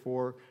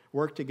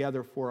work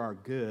together for our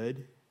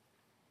good.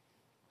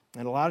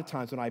 And a lot of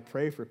times when I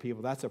pray for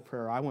people, that's a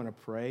prayer I want to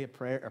pray, a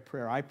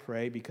prayer I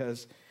pray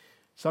because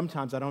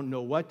sometimes I don't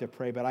know what to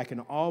pray, but I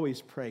can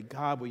always pray,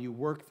 God, will you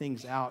work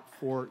things out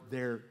for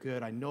their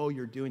good? I know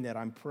you're doing that.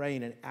 I'm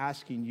praying and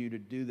asking you to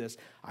do this.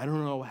 I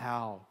don't know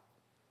how,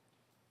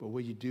 but will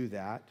you do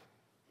that?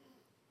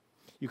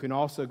 You can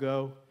also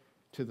go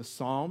to the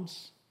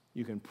Psalms.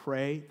 You can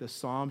pray the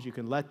Psalms. You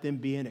can let them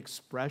be an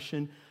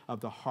expression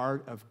of the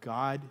heart of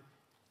God,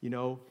 you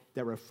know,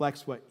 that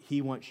reflects what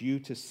he wants you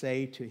to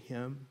say to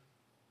him.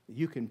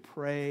 You can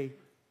pray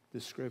the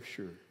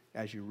Scripture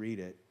as you read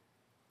it.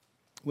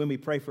 When we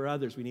pray for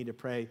others, we need to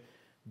pray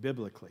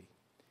biblically.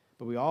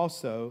 But we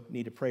also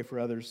need to pray for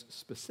others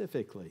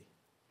specifically.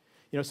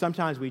 You know,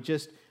 sometimes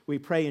we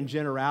pray in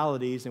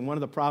generalities, and one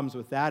of the problems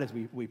with that is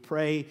we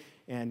pray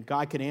and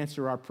God could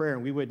answer our prayer,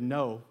 and we wouldn't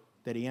know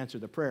that he answered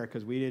the prayer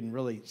because we didn't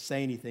really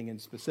say anything in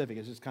specific.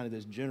 It's just kind of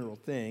this general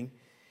thing.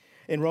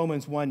 In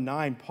Romans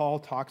 1:9, Paul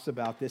talks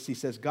about this. He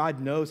says,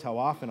 God knows how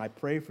often I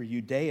pray for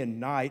you day and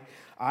night.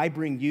 I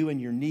bring you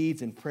and your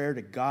needs in prayer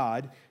to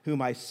God,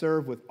 whom I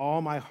serve with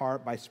all my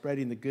heart by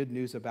spreading the good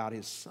news about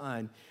his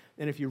Son.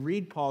 And if you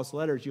read Paul's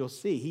letters, you'll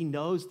see he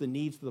knows the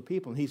needs of the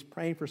people, and he's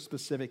praying for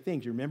specific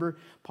things. You remember,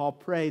 Paul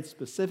prayed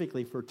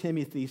specifically for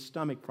Timothy's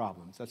stomach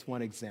problems. That's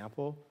one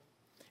example.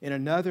 In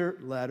another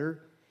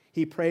letter,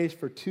 he prays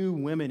for two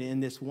women in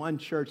this one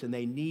church, and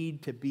they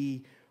need to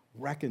be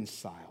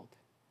reconciled.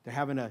 They're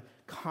having a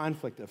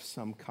conflict of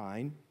some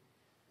kind.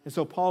 And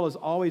so Paul is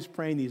always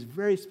praying these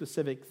very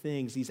specific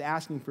things. He's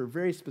asking for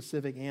very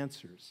specific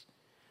answers.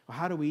 Well,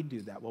 how do we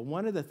do that? Well,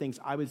 one of the things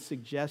I would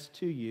suggest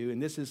to you,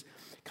 and this is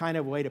kind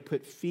of a way to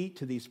put feet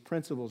to these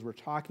principles we're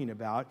talking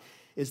about,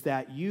 is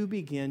that you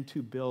begin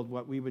to build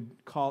what we would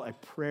call a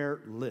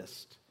prayer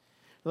list.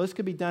 Now, this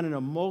could be done in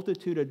a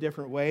multitude of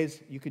different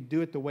ways. You could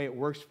do it the way it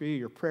works for you.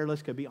 Your prayer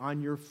list could be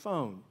on your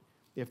phone,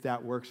 if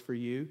that works for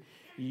you.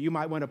 You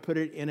might want to put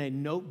it in a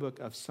notebook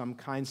of some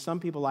kind. Some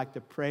people like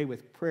to pray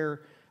with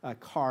prayer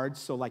cards,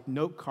 so like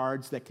note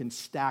cards that can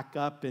stack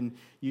up, and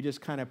you just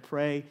kind of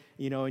pray,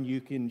 and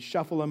you can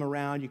shuffle them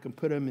around, you can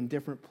put them in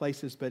different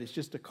places, but it's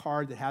just a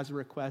card that has a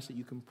request that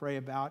you can pray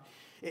about.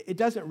 It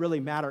doesn't really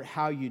matter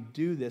how you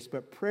do this,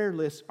 but prayer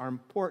lists are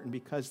important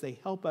because they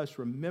help us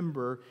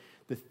remember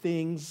the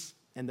things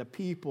and the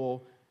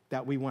people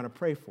that we want to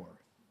pray for.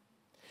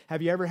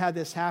 Have you ever had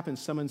this happen?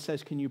 Someone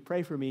says, "Can you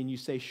pray for me?" And you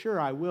say, "Sure,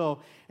 I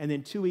will." And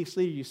then 2 weeks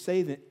later,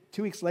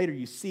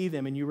 you see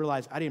them and you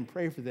realize, I didn't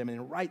pray for them.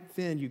 And right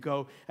then you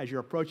go, as you're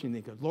approaching them,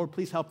 you go, "Lord,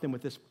 please help them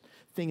with this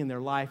thing in their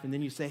life." And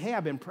then you say, "Hey,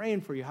 I've been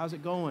praying for you. How's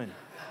it going?"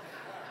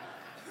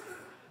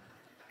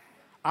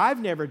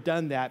 I've never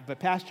done that, but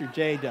Pastor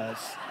Jay does.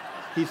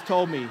 He's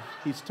told me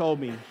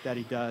that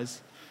he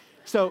does.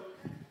 So,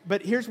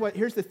 but here's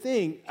the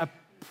thing. A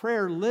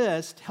prayer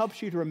list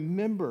helps you to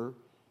remember,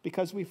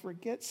 because we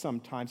forget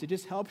sometimes. It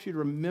just helps you to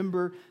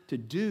remember to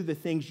do the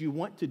things you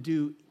want to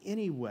do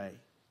anyway.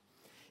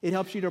 It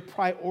helps you to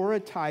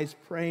prioritize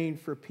praying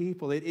for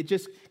people. It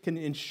just can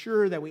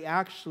ensure that we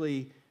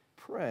actually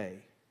pray.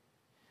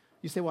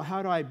 You say, "Well,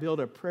 how do I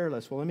build a prayer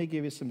list?" Well, let me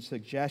give you some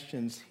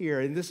suggestions here.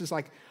 And this is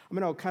like, I'm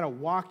going to kind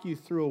of walk you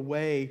through a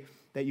way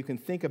that you can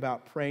think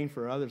about praying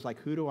for others, like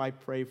who do I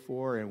pray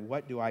for and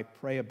what do I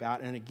pray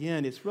about? And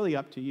again, it's really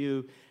up to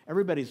you.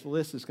 Everybody's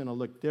list is going to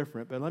look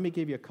different, but let me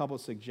give you a couple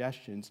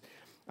suggestions.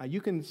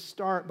 You can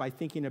start by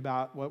thinking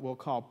about what we'll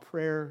call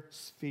prayer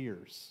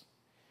spheres.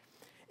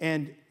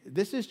 And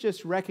this is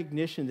just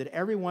recognition that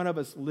every one of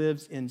us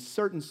lives in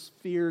certain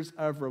spheres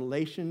of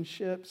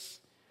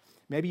relationships.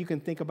 Maybe you can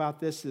think about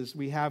this as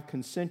we have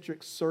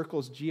concentric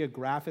circles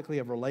geographically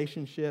of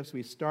relationships.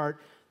 We start,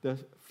 the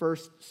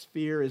first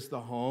sphere is the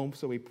home,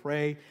 so we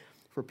pray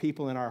for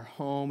people in our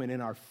home and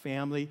in our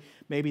family.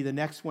 Maybe the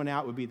next one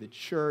out would be the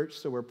church,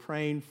 so we're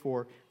praying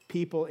for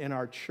people in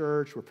our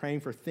church. We're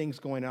praying for things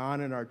going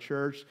on in our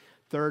church.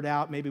 Third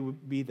out maybe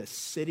would be the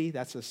city.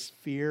 That's a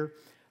sphere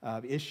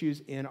of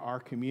issues in our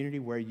community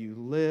where you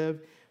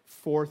live.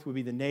 Fourth would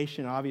be the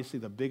nation. Obviously,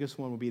 the biggest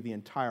one would be the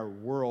entire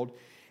world.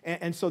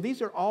 And so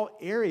these are all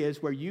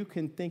areas where you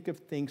can think of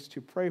things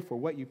to pray for.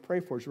 What you pray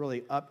for is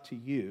really up to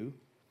you,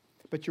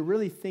 but you're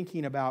really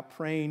thinking about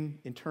praying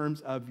in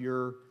terms of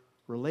your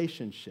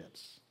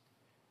relationships.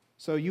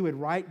 So you would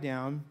write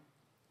down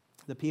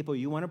the people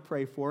you want to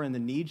pray for and the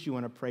needs you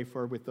want to pray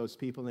for with those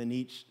people in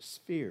each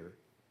sphere.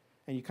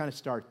 And you kind of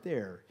start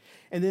there.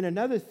 And then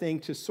another thing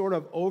to sort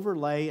of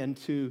overlay and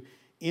to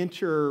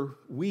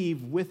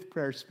interweave with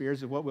prayer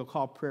spheres is what we'll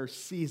call prayer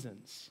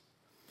seasons.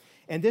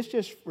 And this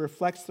just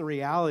reflects the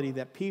reality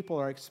that people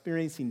are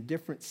experiencing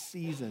different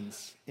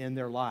seasons in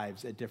their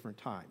lives at different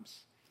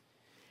times.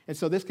 And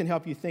so this can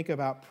help you think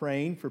about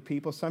praying for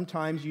people.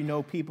 Sometimes you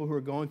know people who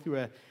are going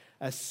through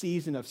a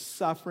season of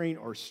suffering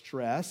or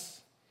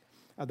stress.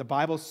 The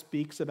Bible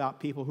speaks about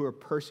people who are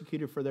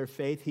persecuted for their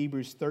faith.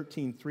 Hebrews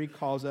 13:3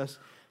 calls us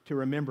to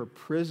remember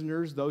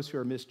prisoners, those who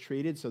are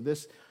mistreated. So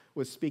this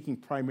was speaking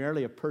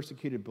primarily of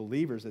persecuted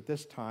believers at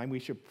this time. We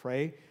should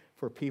pray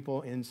for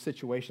people in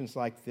situations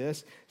like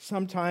this.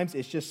 Sometimes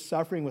it's just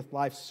suffering with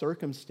life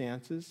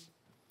circumstances.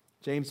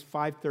 James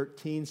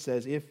 5:13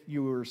 says, if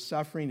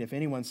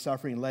anyone's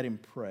suffering, let him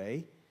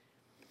pray.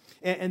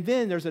 And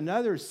then there's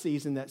another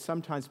season that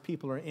sometimes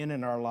people are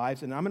in our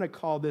lives, and I'm going to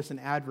call this an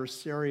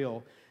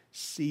adversarial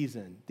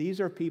season. These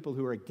are people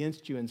who are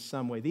against you in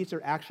some way. These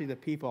are actually the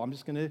people, I'm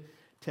just going to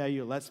tell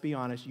you, let's be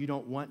honest, you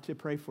don't want to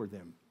pray for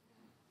them.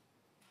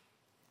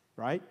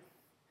 Right?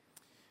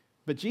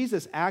 But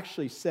Jesus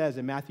actually says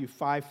in Matthew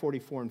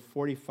 5:44 and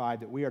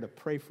 45 that we are to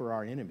pray for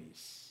our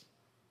enemies.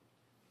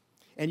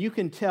 And you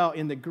can tell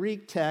in the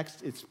Greek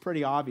text, it's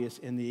pretty obvious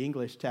in the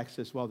English text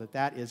as well,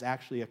 that is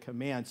actually a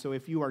command. So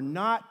if you are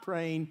not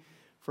praying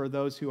for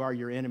those who are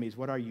your enemies,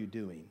 what are you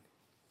doing?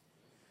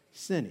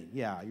 Sinning.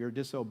 Yeah, you're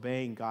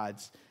disobeying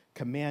God's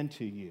command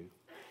to you.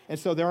 And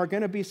so there are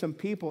going to be some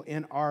people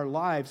in our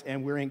lives,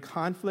 and we're in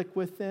conflict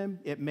with them.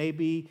 It may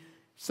be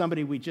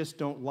somebody we just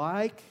don't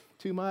like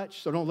too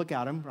much, so don't look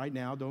at them right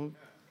now. Don't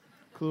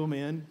clue them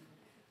in.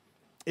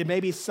 It may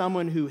be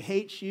someone who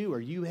hates you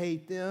or you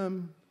hate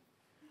them.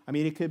 I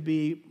mean, it could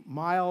be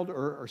mild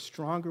or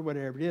stronger,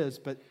 whatever it is,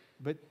 but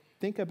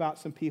think about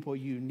some people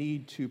you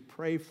need to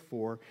pray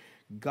for.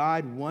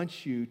 God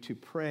wants you to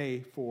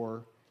pray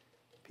for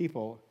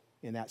people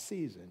in that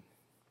season.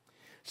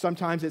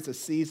 Sometimes it's a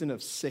season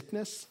of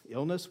sickness,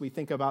 illness. We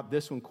think about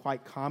this one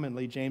quite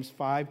commonly. James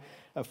 5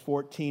 of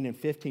 14 and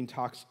 15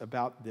 talks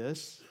about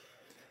this.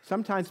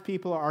 Sometimes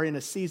people are in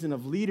a season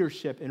of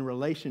leadership in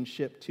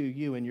relationship to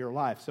you in your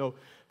life. So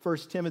 1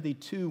 Timothy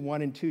 2,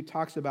 1 and 2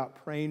 talks about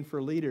praying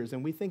for leaders.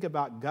 And we think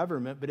about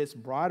government, but it's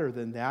broader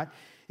than that.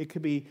 It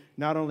could be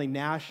not only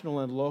national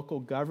and local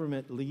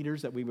government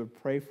leaders that we would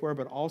pray for,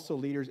 but also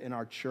leaders in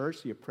our church.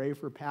 So you pray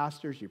for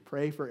pastors, you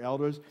pray for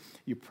elders,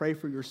 you pray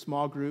for your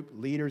small group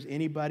leaders,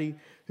 anybody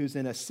who's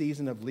in a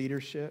season of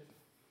leadership.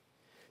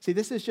 See,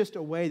 this is just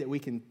a way that we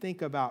can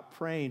think about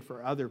praying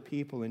for other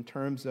people in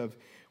terms of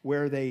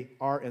where they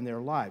are in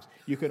their lives.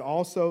 You could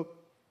also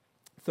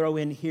throw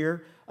in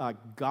here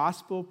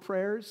gospel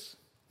prayers.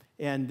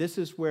 And this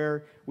is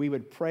where we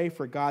would pray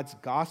for God's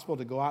gospel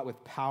to go out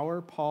with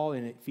power. Paul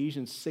in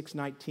Ephesians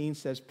 6:19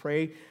 says,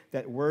 pray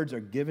that words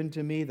are given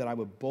to me, that I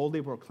would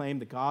boldly proclaim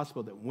the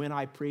gospel, that when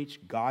I preach,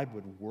 God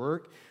would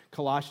work.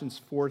 Colossians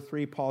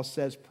 4:3, Paul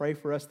says, pray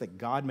for us that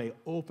God may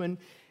open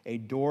a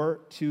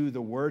door to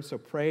the word. So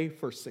pray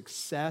for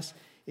success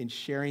in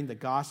sharing the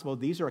gospel.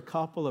 These are a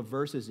couple of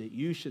verses that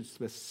you should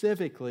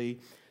specifically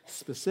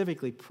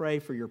pray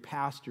for your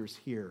pastors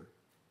here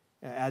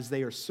as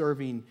they are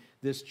serving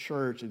this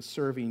church and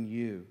serving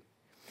you.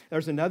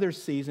 There's another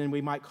season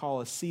we might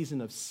call a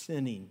season of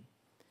sinning.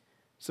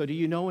 So do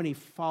you know any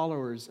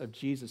followers of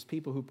Jesus,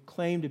 people who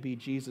claim to be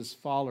Jesus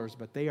followers,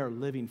 but they are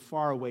living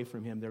far away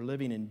from him? They're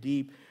living in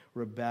deep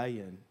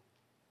rebellion.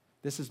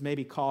 This is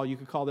maybe you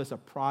could call this a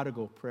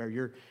prodigal prayer.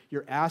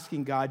 You're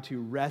asking God to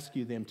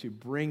rescue them, to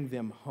bring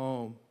them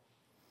home.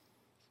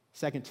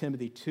 2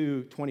 Timothy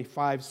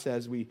 2:25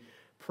 says we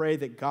pray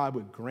that God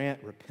would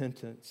grant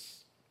repentance.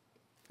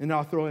 And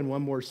I'll throw in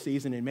one more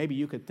season, and maybe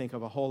you could think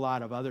of a whole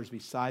lot of others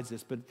besides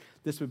this, but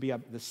this would be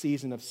the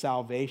season of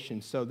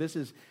salvation. So this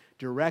is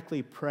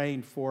directly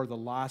praying for the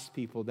lost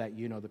people that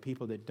you know, the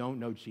people that don't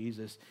know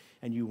Jesus,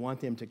 and you want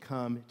them to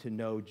come to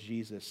know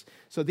Jesus.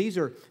 So these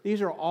are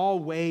all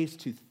ways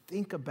to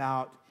think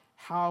about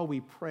how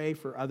we pray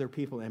for other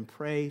people and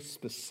pray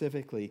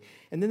specifically.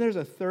 And then there's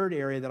a third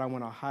area that I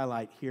want to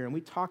highlight here, and we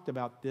talked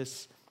about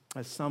this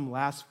some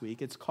last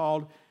week. It's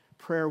called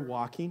prayer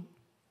walking.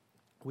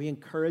 We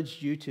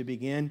encourage you to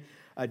begin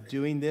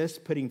doing this,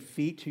 putting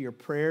feet to your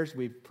prayers.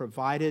 We've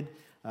provided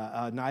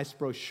a nice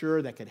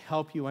brochure that could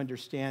help you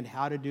understand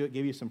how to do it,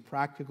 give you some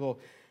practical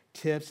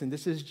tips. And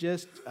this is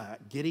just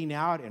getting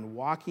out and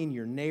walking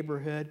your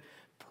neighborhood,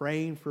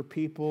 praying for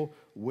people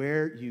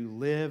where you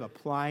live,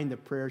 applying the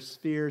prayer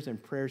spheres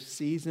and prayer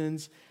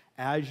seasons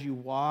as you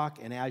walk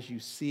and as you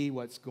see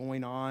what's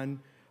going on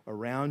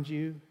around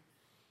you.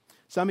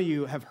 Some of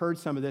you have heard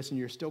some of this and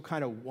you're still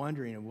kind of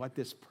wondering what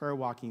this prayer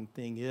walking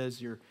thing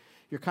is. You're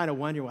kind of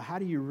wondering, well, how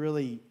do you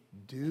really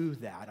do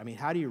that? I mean,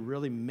 how do you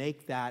really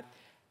make that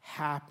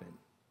happen?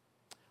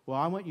 Well,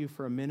 I want you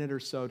for a minute or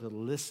so to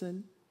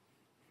listen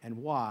and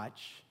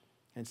watch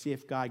and see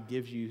if God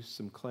gives you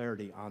some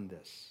clarity on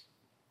this.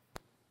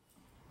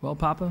 Well,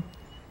 Papa,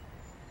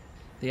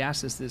 they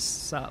asked us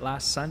this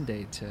last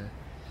Sunday to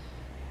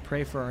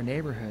pray for our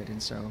neighborhood.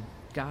 And so,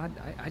 God,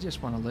 I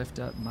just want to lift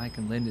up Mike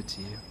and Linda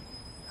to you.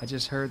 I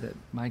just heard that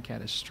Mike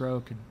had a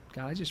stroke, and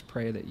God, I just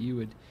pray that you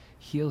would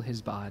heal his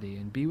body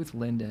and be with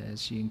Linda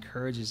as she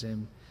encourages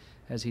him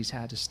as he's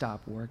had to stop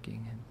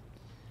working. And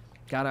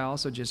God, I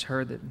also just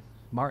heard that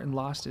Martin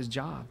lost his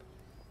job.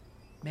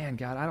 Man,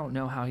 God, I don't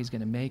know how he's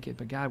going to make it,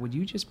 but God, would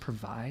you just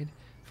provide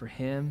for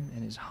him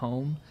and his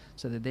home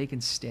so that they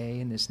can stay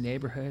in this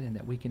neighborhood and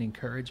that we can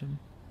encourage him?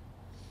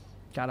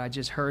 God, I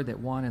just heard that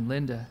Juan and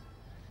Linda,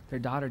 their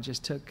daughter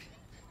just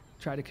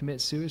tried to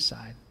commit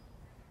suicide.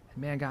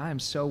 And man, God, I'm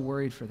so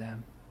worried for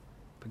them.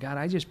 But God,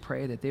 I just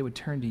pray that they would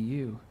turn to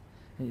you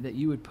and that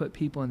you would put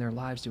people in their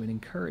lives to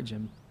encourage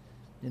them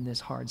in this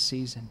hard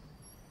season.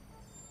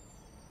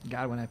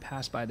 God, when I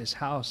pass by this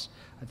house,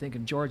 I think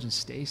of George and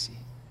Stacy.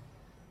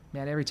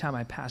 Man, every time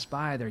I pass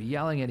by, they're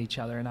yelling at each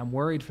other, and I'm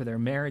worried for their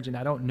marriage, and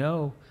I don't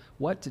know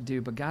what to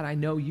do. But God, I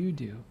know you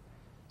do.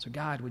 So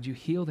God, would you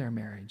heal their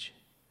marriage?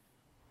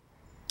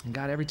 And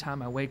God, every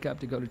time I wake up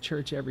to go to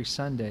church every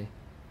Sunday,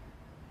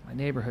 my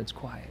neighborhood's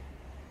quiet.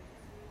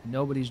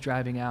 Nobody's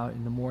driving out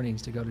in the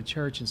mornings to go to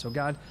church. And so,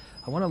 God,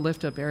 I want to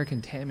lift up Eric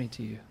and Tammy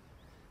to you.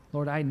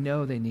 Lord, I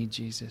know they need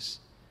Jesus.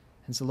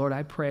 And so, Lord,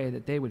 I pray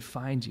that they would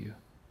find you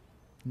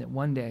and that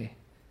one day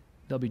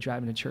they'll be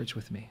driving to church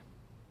with me.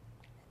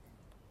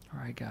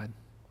 All right, God,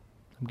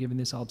 I'm giving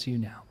this all to you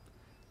now.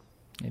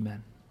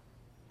 Amen.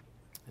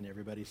 And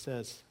everybody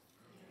says.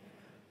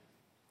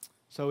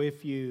 So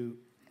if you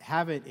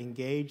haven't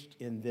engaged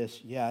in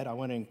this yet, I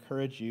want to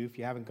encourage you, if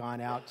you haven't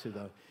gone out to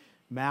the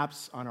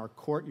maps on our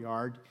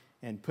courtyard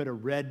and put a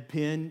red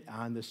pin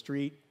on the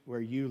street where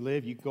you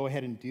live, you can go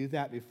ahead and do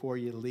that before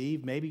you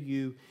leave. Maybe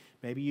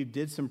you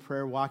did some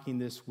prayer walking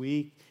this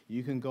week.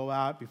 You can go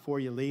out before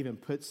you leave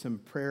and put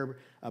some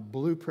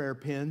blue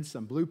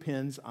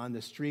pins on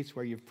the streets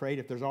where you've prayed.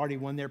 If there's already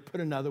one there, put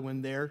another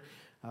one there.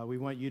 We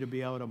want you to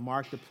be able to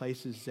mark the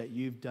places that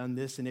you've done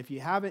this. And if you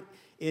haven't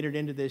entered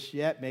into this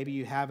yet, maybe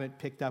you haven't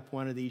picked up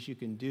one of these, you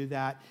can do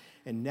that.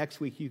 And next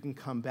week you can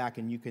come back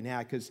and you can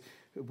add, because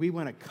we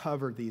want to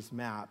cover these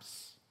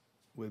maps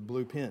with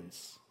blue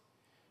pins,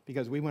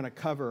 because we want to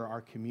cover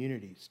our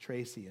communities,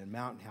 Tracy and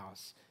Mountain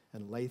House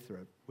and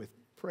Lathrop, with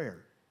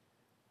prayer,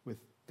 with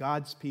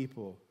God's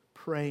people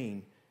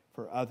praying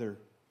for other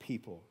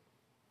people.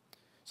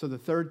 So the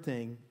third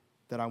thing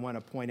that I want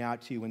to point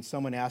out to you, when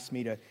someone asks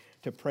me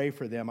to pray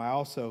for them, I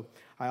also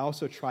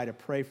try to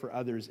pray for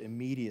others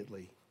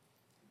immediately.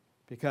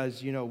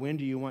 Because, when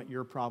do you want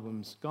your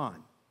problems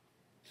gone?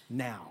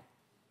 Now,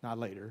 not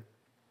later.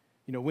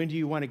 When do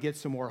you want to get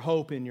some more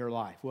hope in your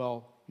life?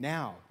 Well,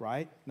 now,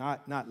 right?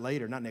 Not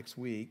later, not next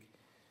week.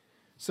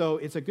 So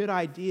it's a good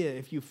idea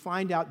if you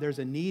find out there's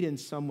a need in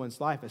someone's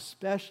life,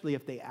 especially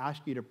if they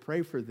ask you to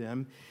pray for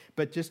them,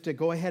 but just to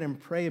go ahead and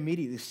pray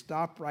immediately.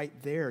 Stop right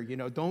there.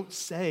 Don't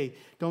say,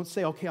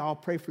 okay, I'll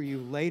pray for you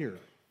later.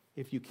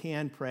 If you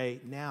can, pray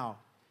now.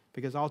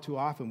 Because all too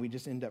often we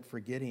just end up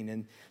forgetting.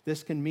 And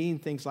this can mean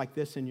things like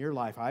this in your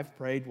life. I've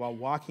prayed while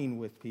walking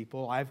with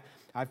people.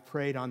 I've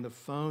prayed on the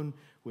phone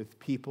with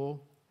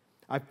people.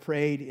 I've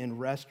prayed in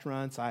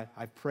restaurants.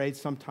 I've prayed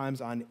sometimes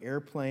on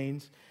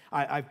airplanes.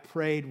 I've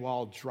prayed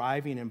while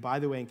driving. And by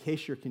the way, in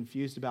case you're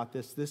confused about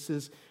this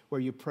is where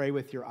you pray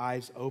with your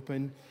eyes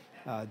open.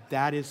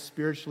 That is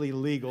spiritually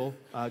legal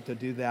to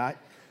do that.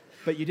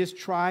 But you just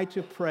try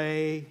to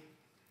pray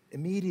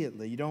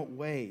immediately. You don't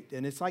wait.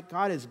 And it's like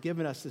God has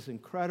given us this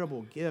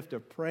incredible gift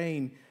of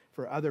praying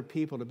for other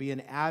people, to be an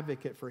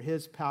advocate for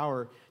His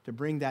power, to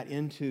bring that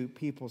into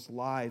people's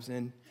lives.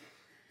 And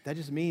that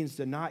just means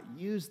to not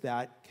use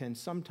that can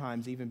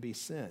sometimes even be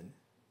sin.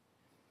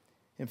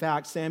 In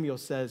fact, Samuel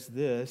says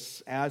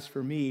this, "As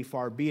for me,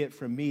 far be it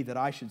from me that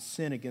I should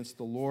sin against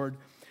the Lord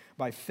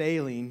by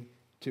failing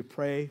to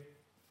pray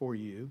for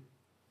you."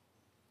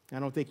 I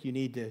don't think you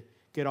need to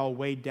get all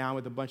weighed down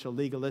with a bunch of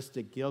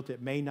legalistic guilt.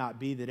 It may not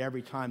be that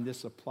every time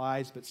this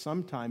applies, but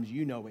sometimes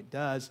it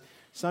does.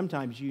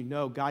 Sometimes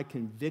God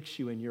convicts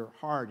you in your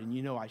heart,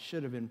 and I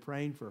should have been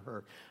praying for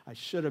her. I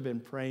should have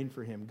been praying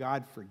for him.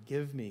 God,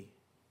 forgive me.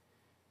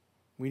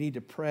 We need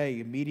to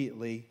pray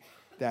immediately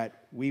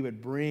that we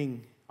would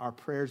bring our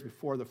prayers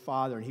before the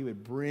Father, and He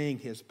would bring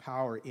His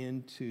power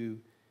into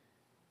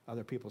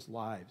other people's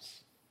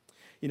lives.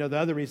 The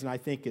other reason I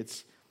think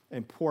it's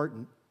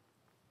important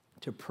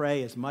to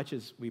pray as much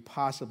as we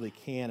possibly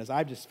can is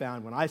I've just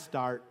found when I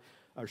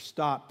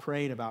stop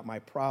praying about my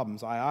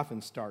problems, I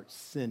often start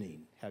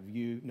sinning. Have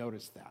you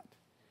noticed that?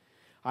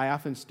 I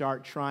often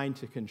start trying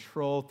to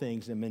control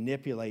things and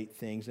manipulate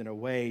things in a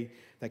way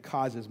that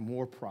causes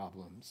more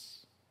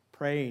problems.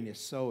 Praying is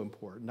so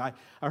important. I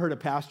heard a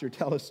pastor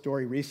tell a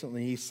story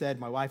recently. He said,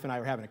 my wife and I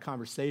were having a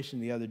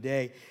conversation the other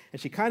day, and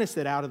she kind of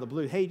said out of the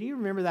blue, "Hey, do you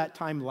remember that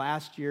time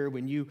last year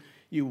when you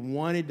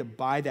wanted to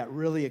buy that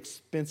really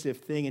expensive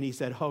thing?" And he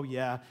said, "Oh,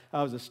 yeah,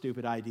 that was a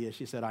stupid idea."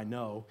 She said, "I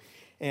know."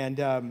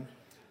 And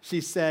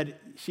she said,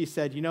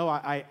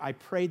 I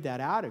prayed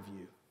that out of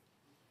you.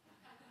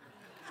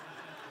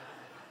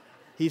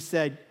 He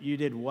said, "You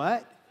did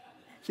what?"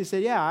 She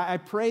said, "Yeah, I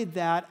prayed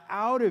that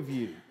out of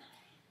you."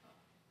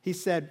 He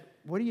said,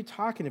 "What are you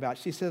talking about?"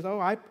 She says, "Oh,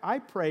 I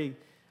pray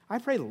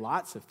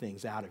lots of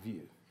things out of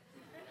you.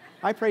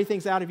 I pray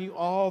things out of you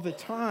all the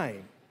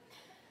time."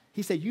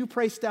 He said, "You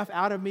pray stuff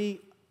out of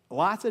me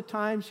lots of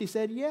times?" She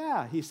said,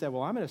 "Yeah." He said,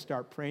 "Well, I'm going to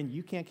start praying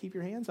you can't keep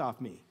your hands off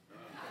me."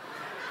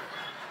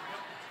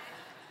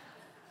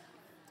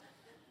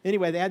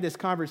 Anyway, they had this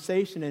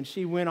conversation, and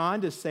she went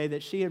on to say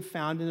that she had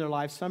found in her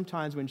life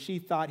sometimes when she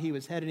thought he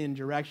was headed in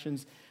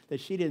directions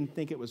that she didn't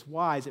think it was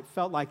wise, it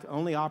felt like the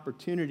only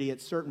opportunity at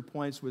certain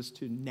points was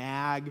to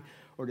nag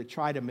or to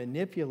try to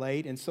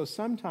manipulate. And so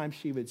sometimes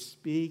she would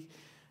speak,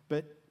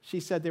 but she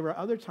said there were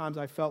other times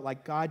I felt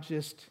like God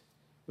just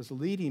was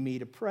leading me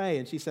to pray.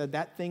 And she said,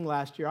 "That thing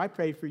last year, I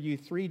prayed for you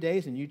 3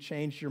 days and you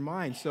changed your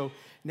mind. So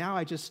now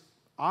I just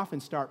often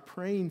start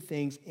praying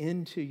things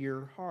into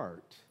your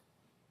heart."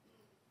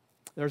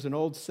 There's an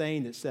old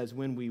saying that says,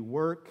 when we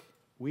work,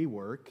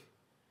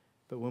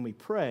 but when we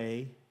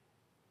pray,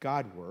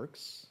 God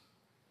works.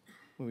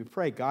 When we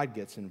pray, God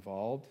gets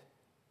involved.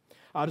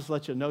 I'll just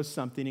let you know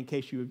something in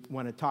case you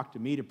want to talk to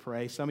me to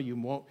pray. Some of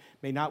you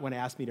may not want to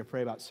ask me to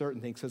pray about certain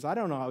things, because I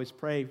don't always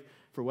pray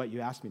for what you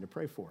ask me to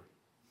pray for.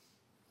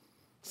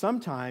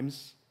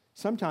 Sometimes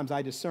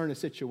I discern a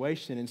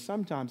situation, and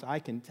sometimes I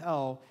can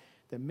tell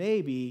that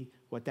maybe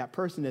what that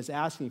person is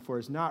asking for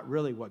is not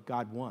really what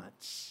God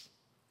wants.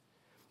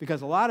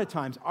 Because a lot of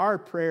times our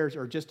prayers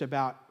are just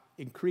about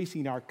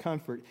increasing our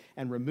comfort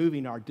and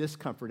removing our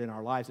discomfort in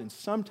our lives. And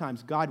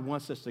sometimes God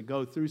wants us to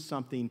go through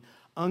something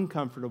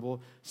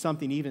uncomfortable,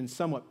 something even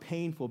somewhat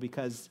painful,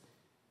 because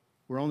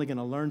we're only going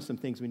to learn some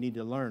things we need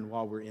to learn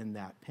while we're in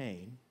that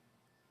pain.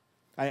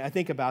 I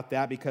think about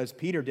that because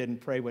Peter didn't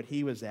pray what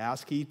he was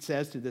asked. He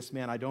says to this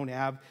man, "I don't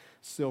have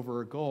silver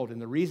or gold."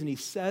 And the reason he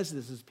says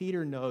this is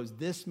Peter knows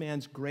this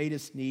man's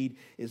greatest need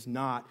is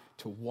not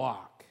to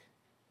walk.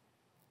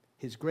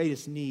 His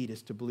greatest need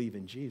is to believe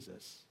in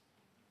Jesus.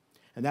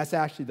 And that's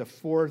actually the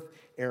fourth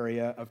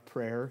area of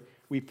prayer.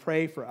 We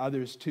pray for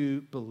others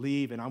to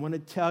believe. And I want to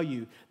tell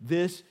you,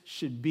 this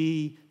should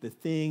be the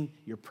thing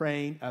you're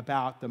praying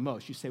about the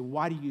most. You say,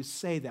 why do you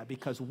say that?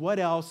 Because what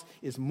else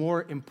is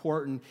more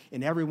important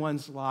in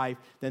everyone's life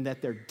than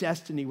that their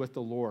destiny with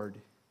the Lord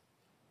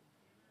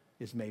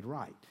is made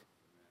right?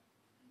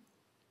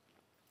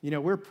 You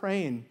know, we're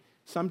praying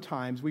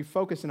sometimes, we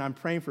focus on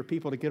praying for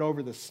people to get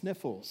over the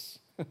sniffles.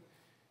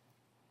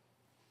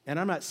 And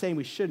I'm not saying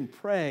we shouldn't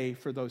pray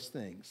for those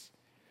things.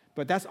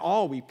 But that's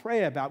all we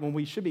pray about when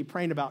we should be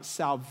praying about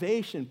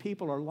salvation.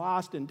 People are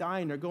lost and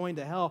dying. They're going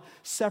to hell,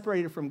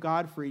 separated from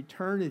God for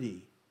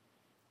eternity.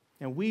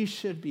 And we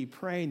should be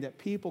praying that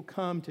people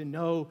come to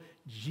know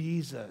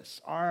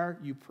Jesus. Are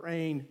you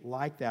praying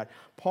like that?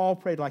 Paul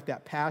prayed like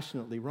that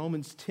passionately.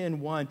 Romans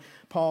 10:1,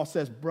 Paul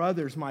says,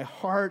 brothers, my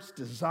heart's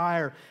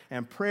desire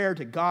and prayer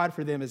to God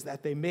for them is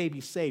that they may be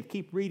saved.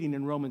 Keep reading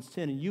in Romans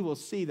 10, and you will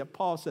see that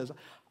Paul says,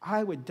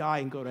 I would die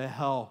and go to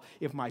hell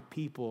if my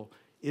people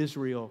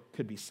Israel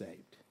could be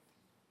saved.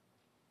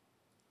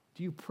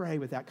 Do you pray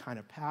with that kind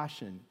of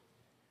passion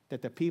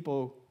that the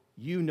people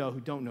you know who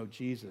don't know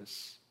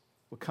Jesus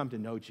will come to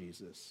know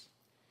Jesus?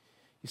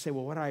 You say,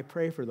 well, what do I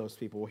pray for those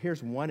people? Well,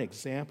 here's one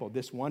example.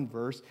 This one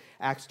verse,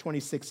 Acts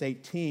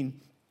 26:18,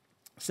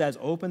 says,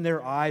 open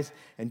their eyes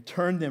and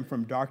turn them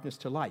from darkness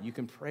to light. You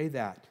can pray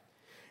that.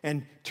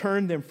 And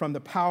turn them from the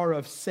power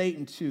of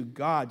Satan to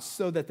God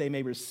so that they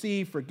may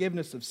receive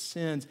forgiveness of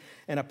sins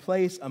and a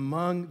place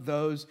among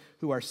those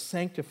who are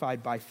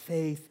sanctified by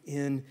faith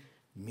in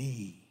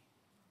me.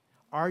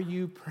 Are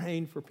you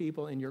praying for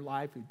people in your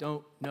life who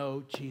don't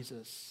know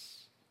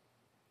Jesus?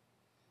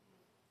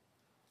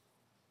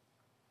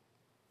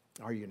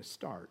 Are you going to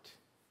start?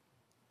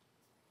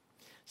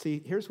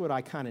 See, here's what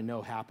I kind of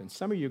know happens.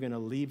 Some of you are going to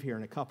leave here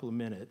in a couple of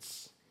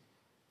minutes,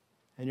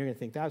 and you're going to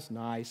think, that's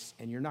nice,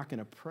 and you're not going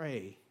to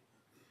pray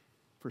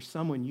for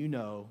someone you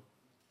know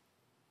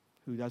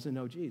who doesn't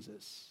know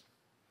Jesus.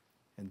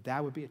 And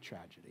that would be a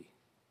tragedy.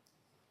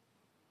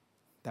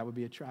 That would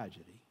be a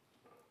tragedy.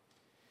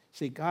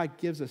 See, God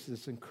gives us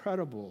this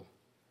incredible,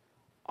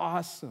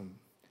 awesome,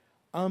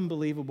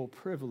 unbelievable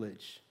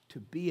privilege to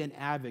be an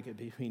advocate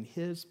between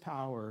His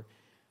power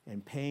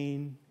and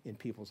pain in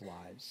people's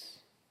lives.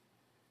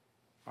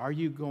 Are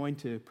you going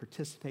to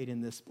participate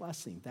in this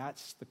blessing?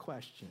 That's the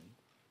question.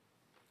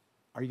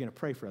 Are you going to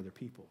pray for other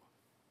people?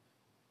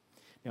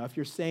 Now, if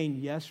you're saying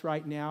yes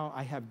right now,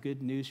 I have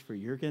good news for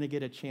you. You're going to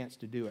get a chance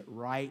to do it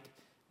right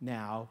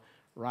now,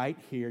 right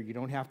here. You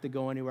don't have to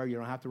go anywhere. You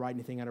don't have to write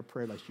anything on a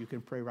prayer list. You can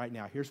pray right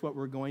now. Here's what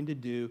we're going to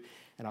do,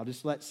 and I'll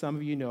just let some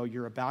of you know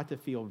you're about to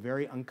feel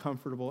very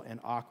uncomfortable and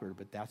awkward,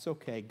 but that's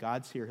okay.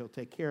 God's here. He'll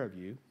take care of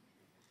you.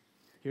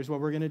 Here's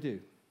what we're going to do.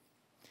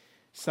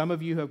 Some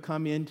of you have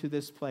come into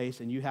this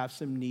place and you have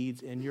some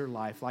needs in your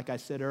life. Like I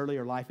said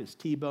earlier, life has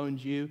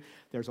T-boned you.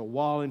 There's a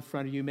wall in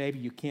front of you. Maybe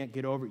you can't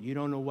get over it. You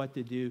don't know what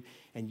to do.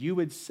 And you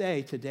would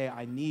say today,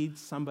 I need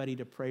somebody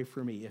to pray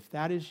for me. If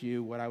that is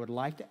you, what I would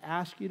like to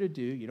ask you to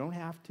do, you don't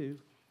have to,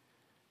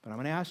 but I'm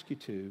going to ask you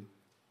to, and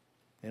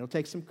it'll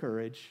take some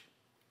courage.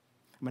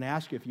 I'm going to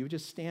ask you if you would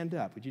just stand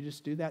up. Would you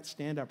just do that?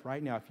 Stand up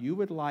right now. If you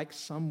would like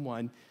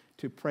someone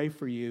to pray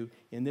for you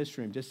in this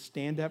room, just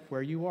stand up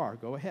where you are.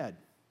 Go ahead.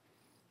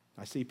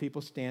 I see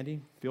people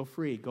standing. Feel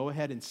free. Go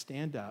ahead and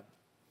stand up.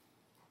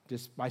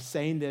 Just by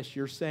saying this,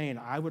 you're saying,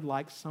 I would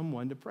like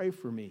someone to pray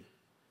for me.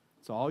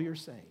 That's all you're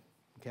saying.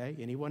 Okay?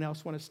 Anyone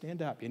else want to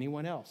stand up?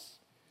 Anyone else?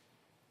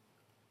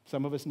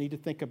 Some of us need to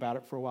think about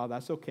it for a while.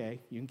 That's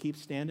okay. You can keep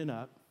standing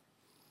up.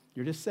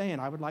 You're just saying,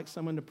 I would like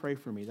someone to pray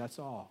for me. That's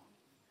all.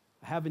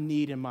 I have a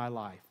need in my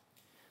life.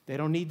 They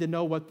don't need to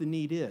know what the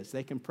need is.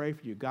 They can pray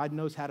for you. God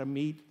knows how to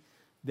meet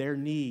their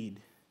need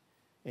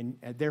and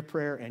their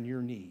prayer and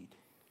your need.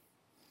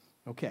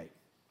 Okay,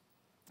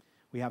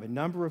 we have a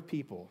number of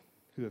people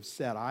who have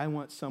said, I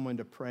want someone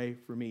to pray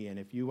for me. And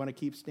if you want to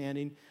keep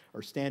standing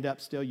or stand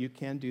up still, you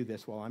can do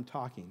this while I'm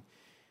talking.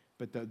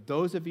 But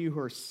those of you who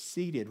are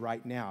seated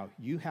right now,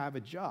 you have a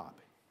job.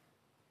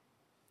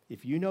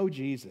 If you know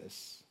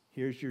Jesus,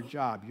 here's your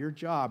job. Your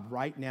job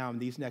right now in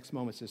these next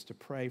moments is to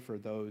pray for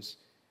those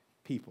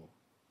people.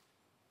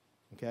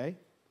 Okay?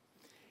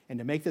 And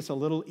to make this a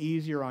little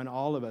easier on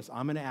all of us,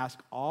 I'm going to ask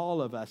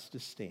all of us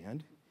to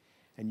stand.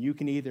 And you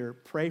can either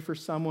pray for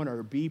someone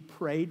or be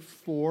prayed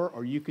for,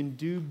 or you can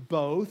do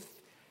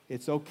both.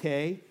 It's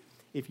okay.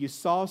 If you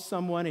saw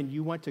someone and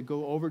you want to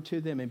go over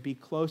to them and be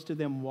close to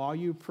them while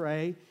you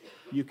pray,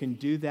 you can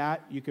do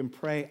that. You can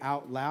pray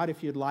out loud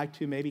if you'd like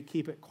to. Maybe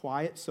keep it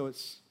quiet so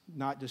it's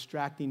not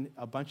distracting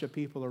a bunch of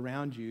people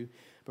around you.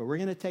 But we're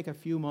going to take a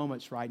few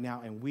moments right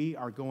now, and we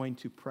are going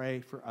to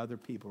pray for other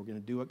people. We're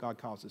going to do what God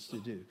calls us to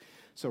do.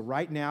 So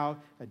right now,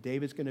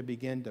 David's going to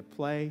begin to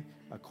play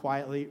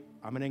quietly.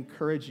 I'm going to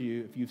encourage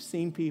you, if you've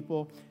seen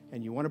people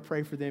and you want to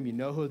pray for them, you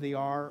know who they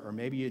are, or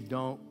maybe you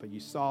don't, but you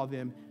saw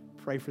them,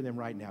 pray for them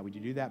right now. Would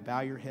you do that?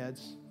 Bow your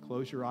heads,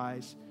 close your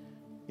eyes,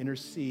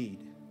 intercede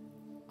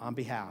on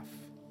behalf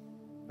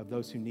of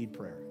those who need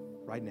prayer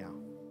right now.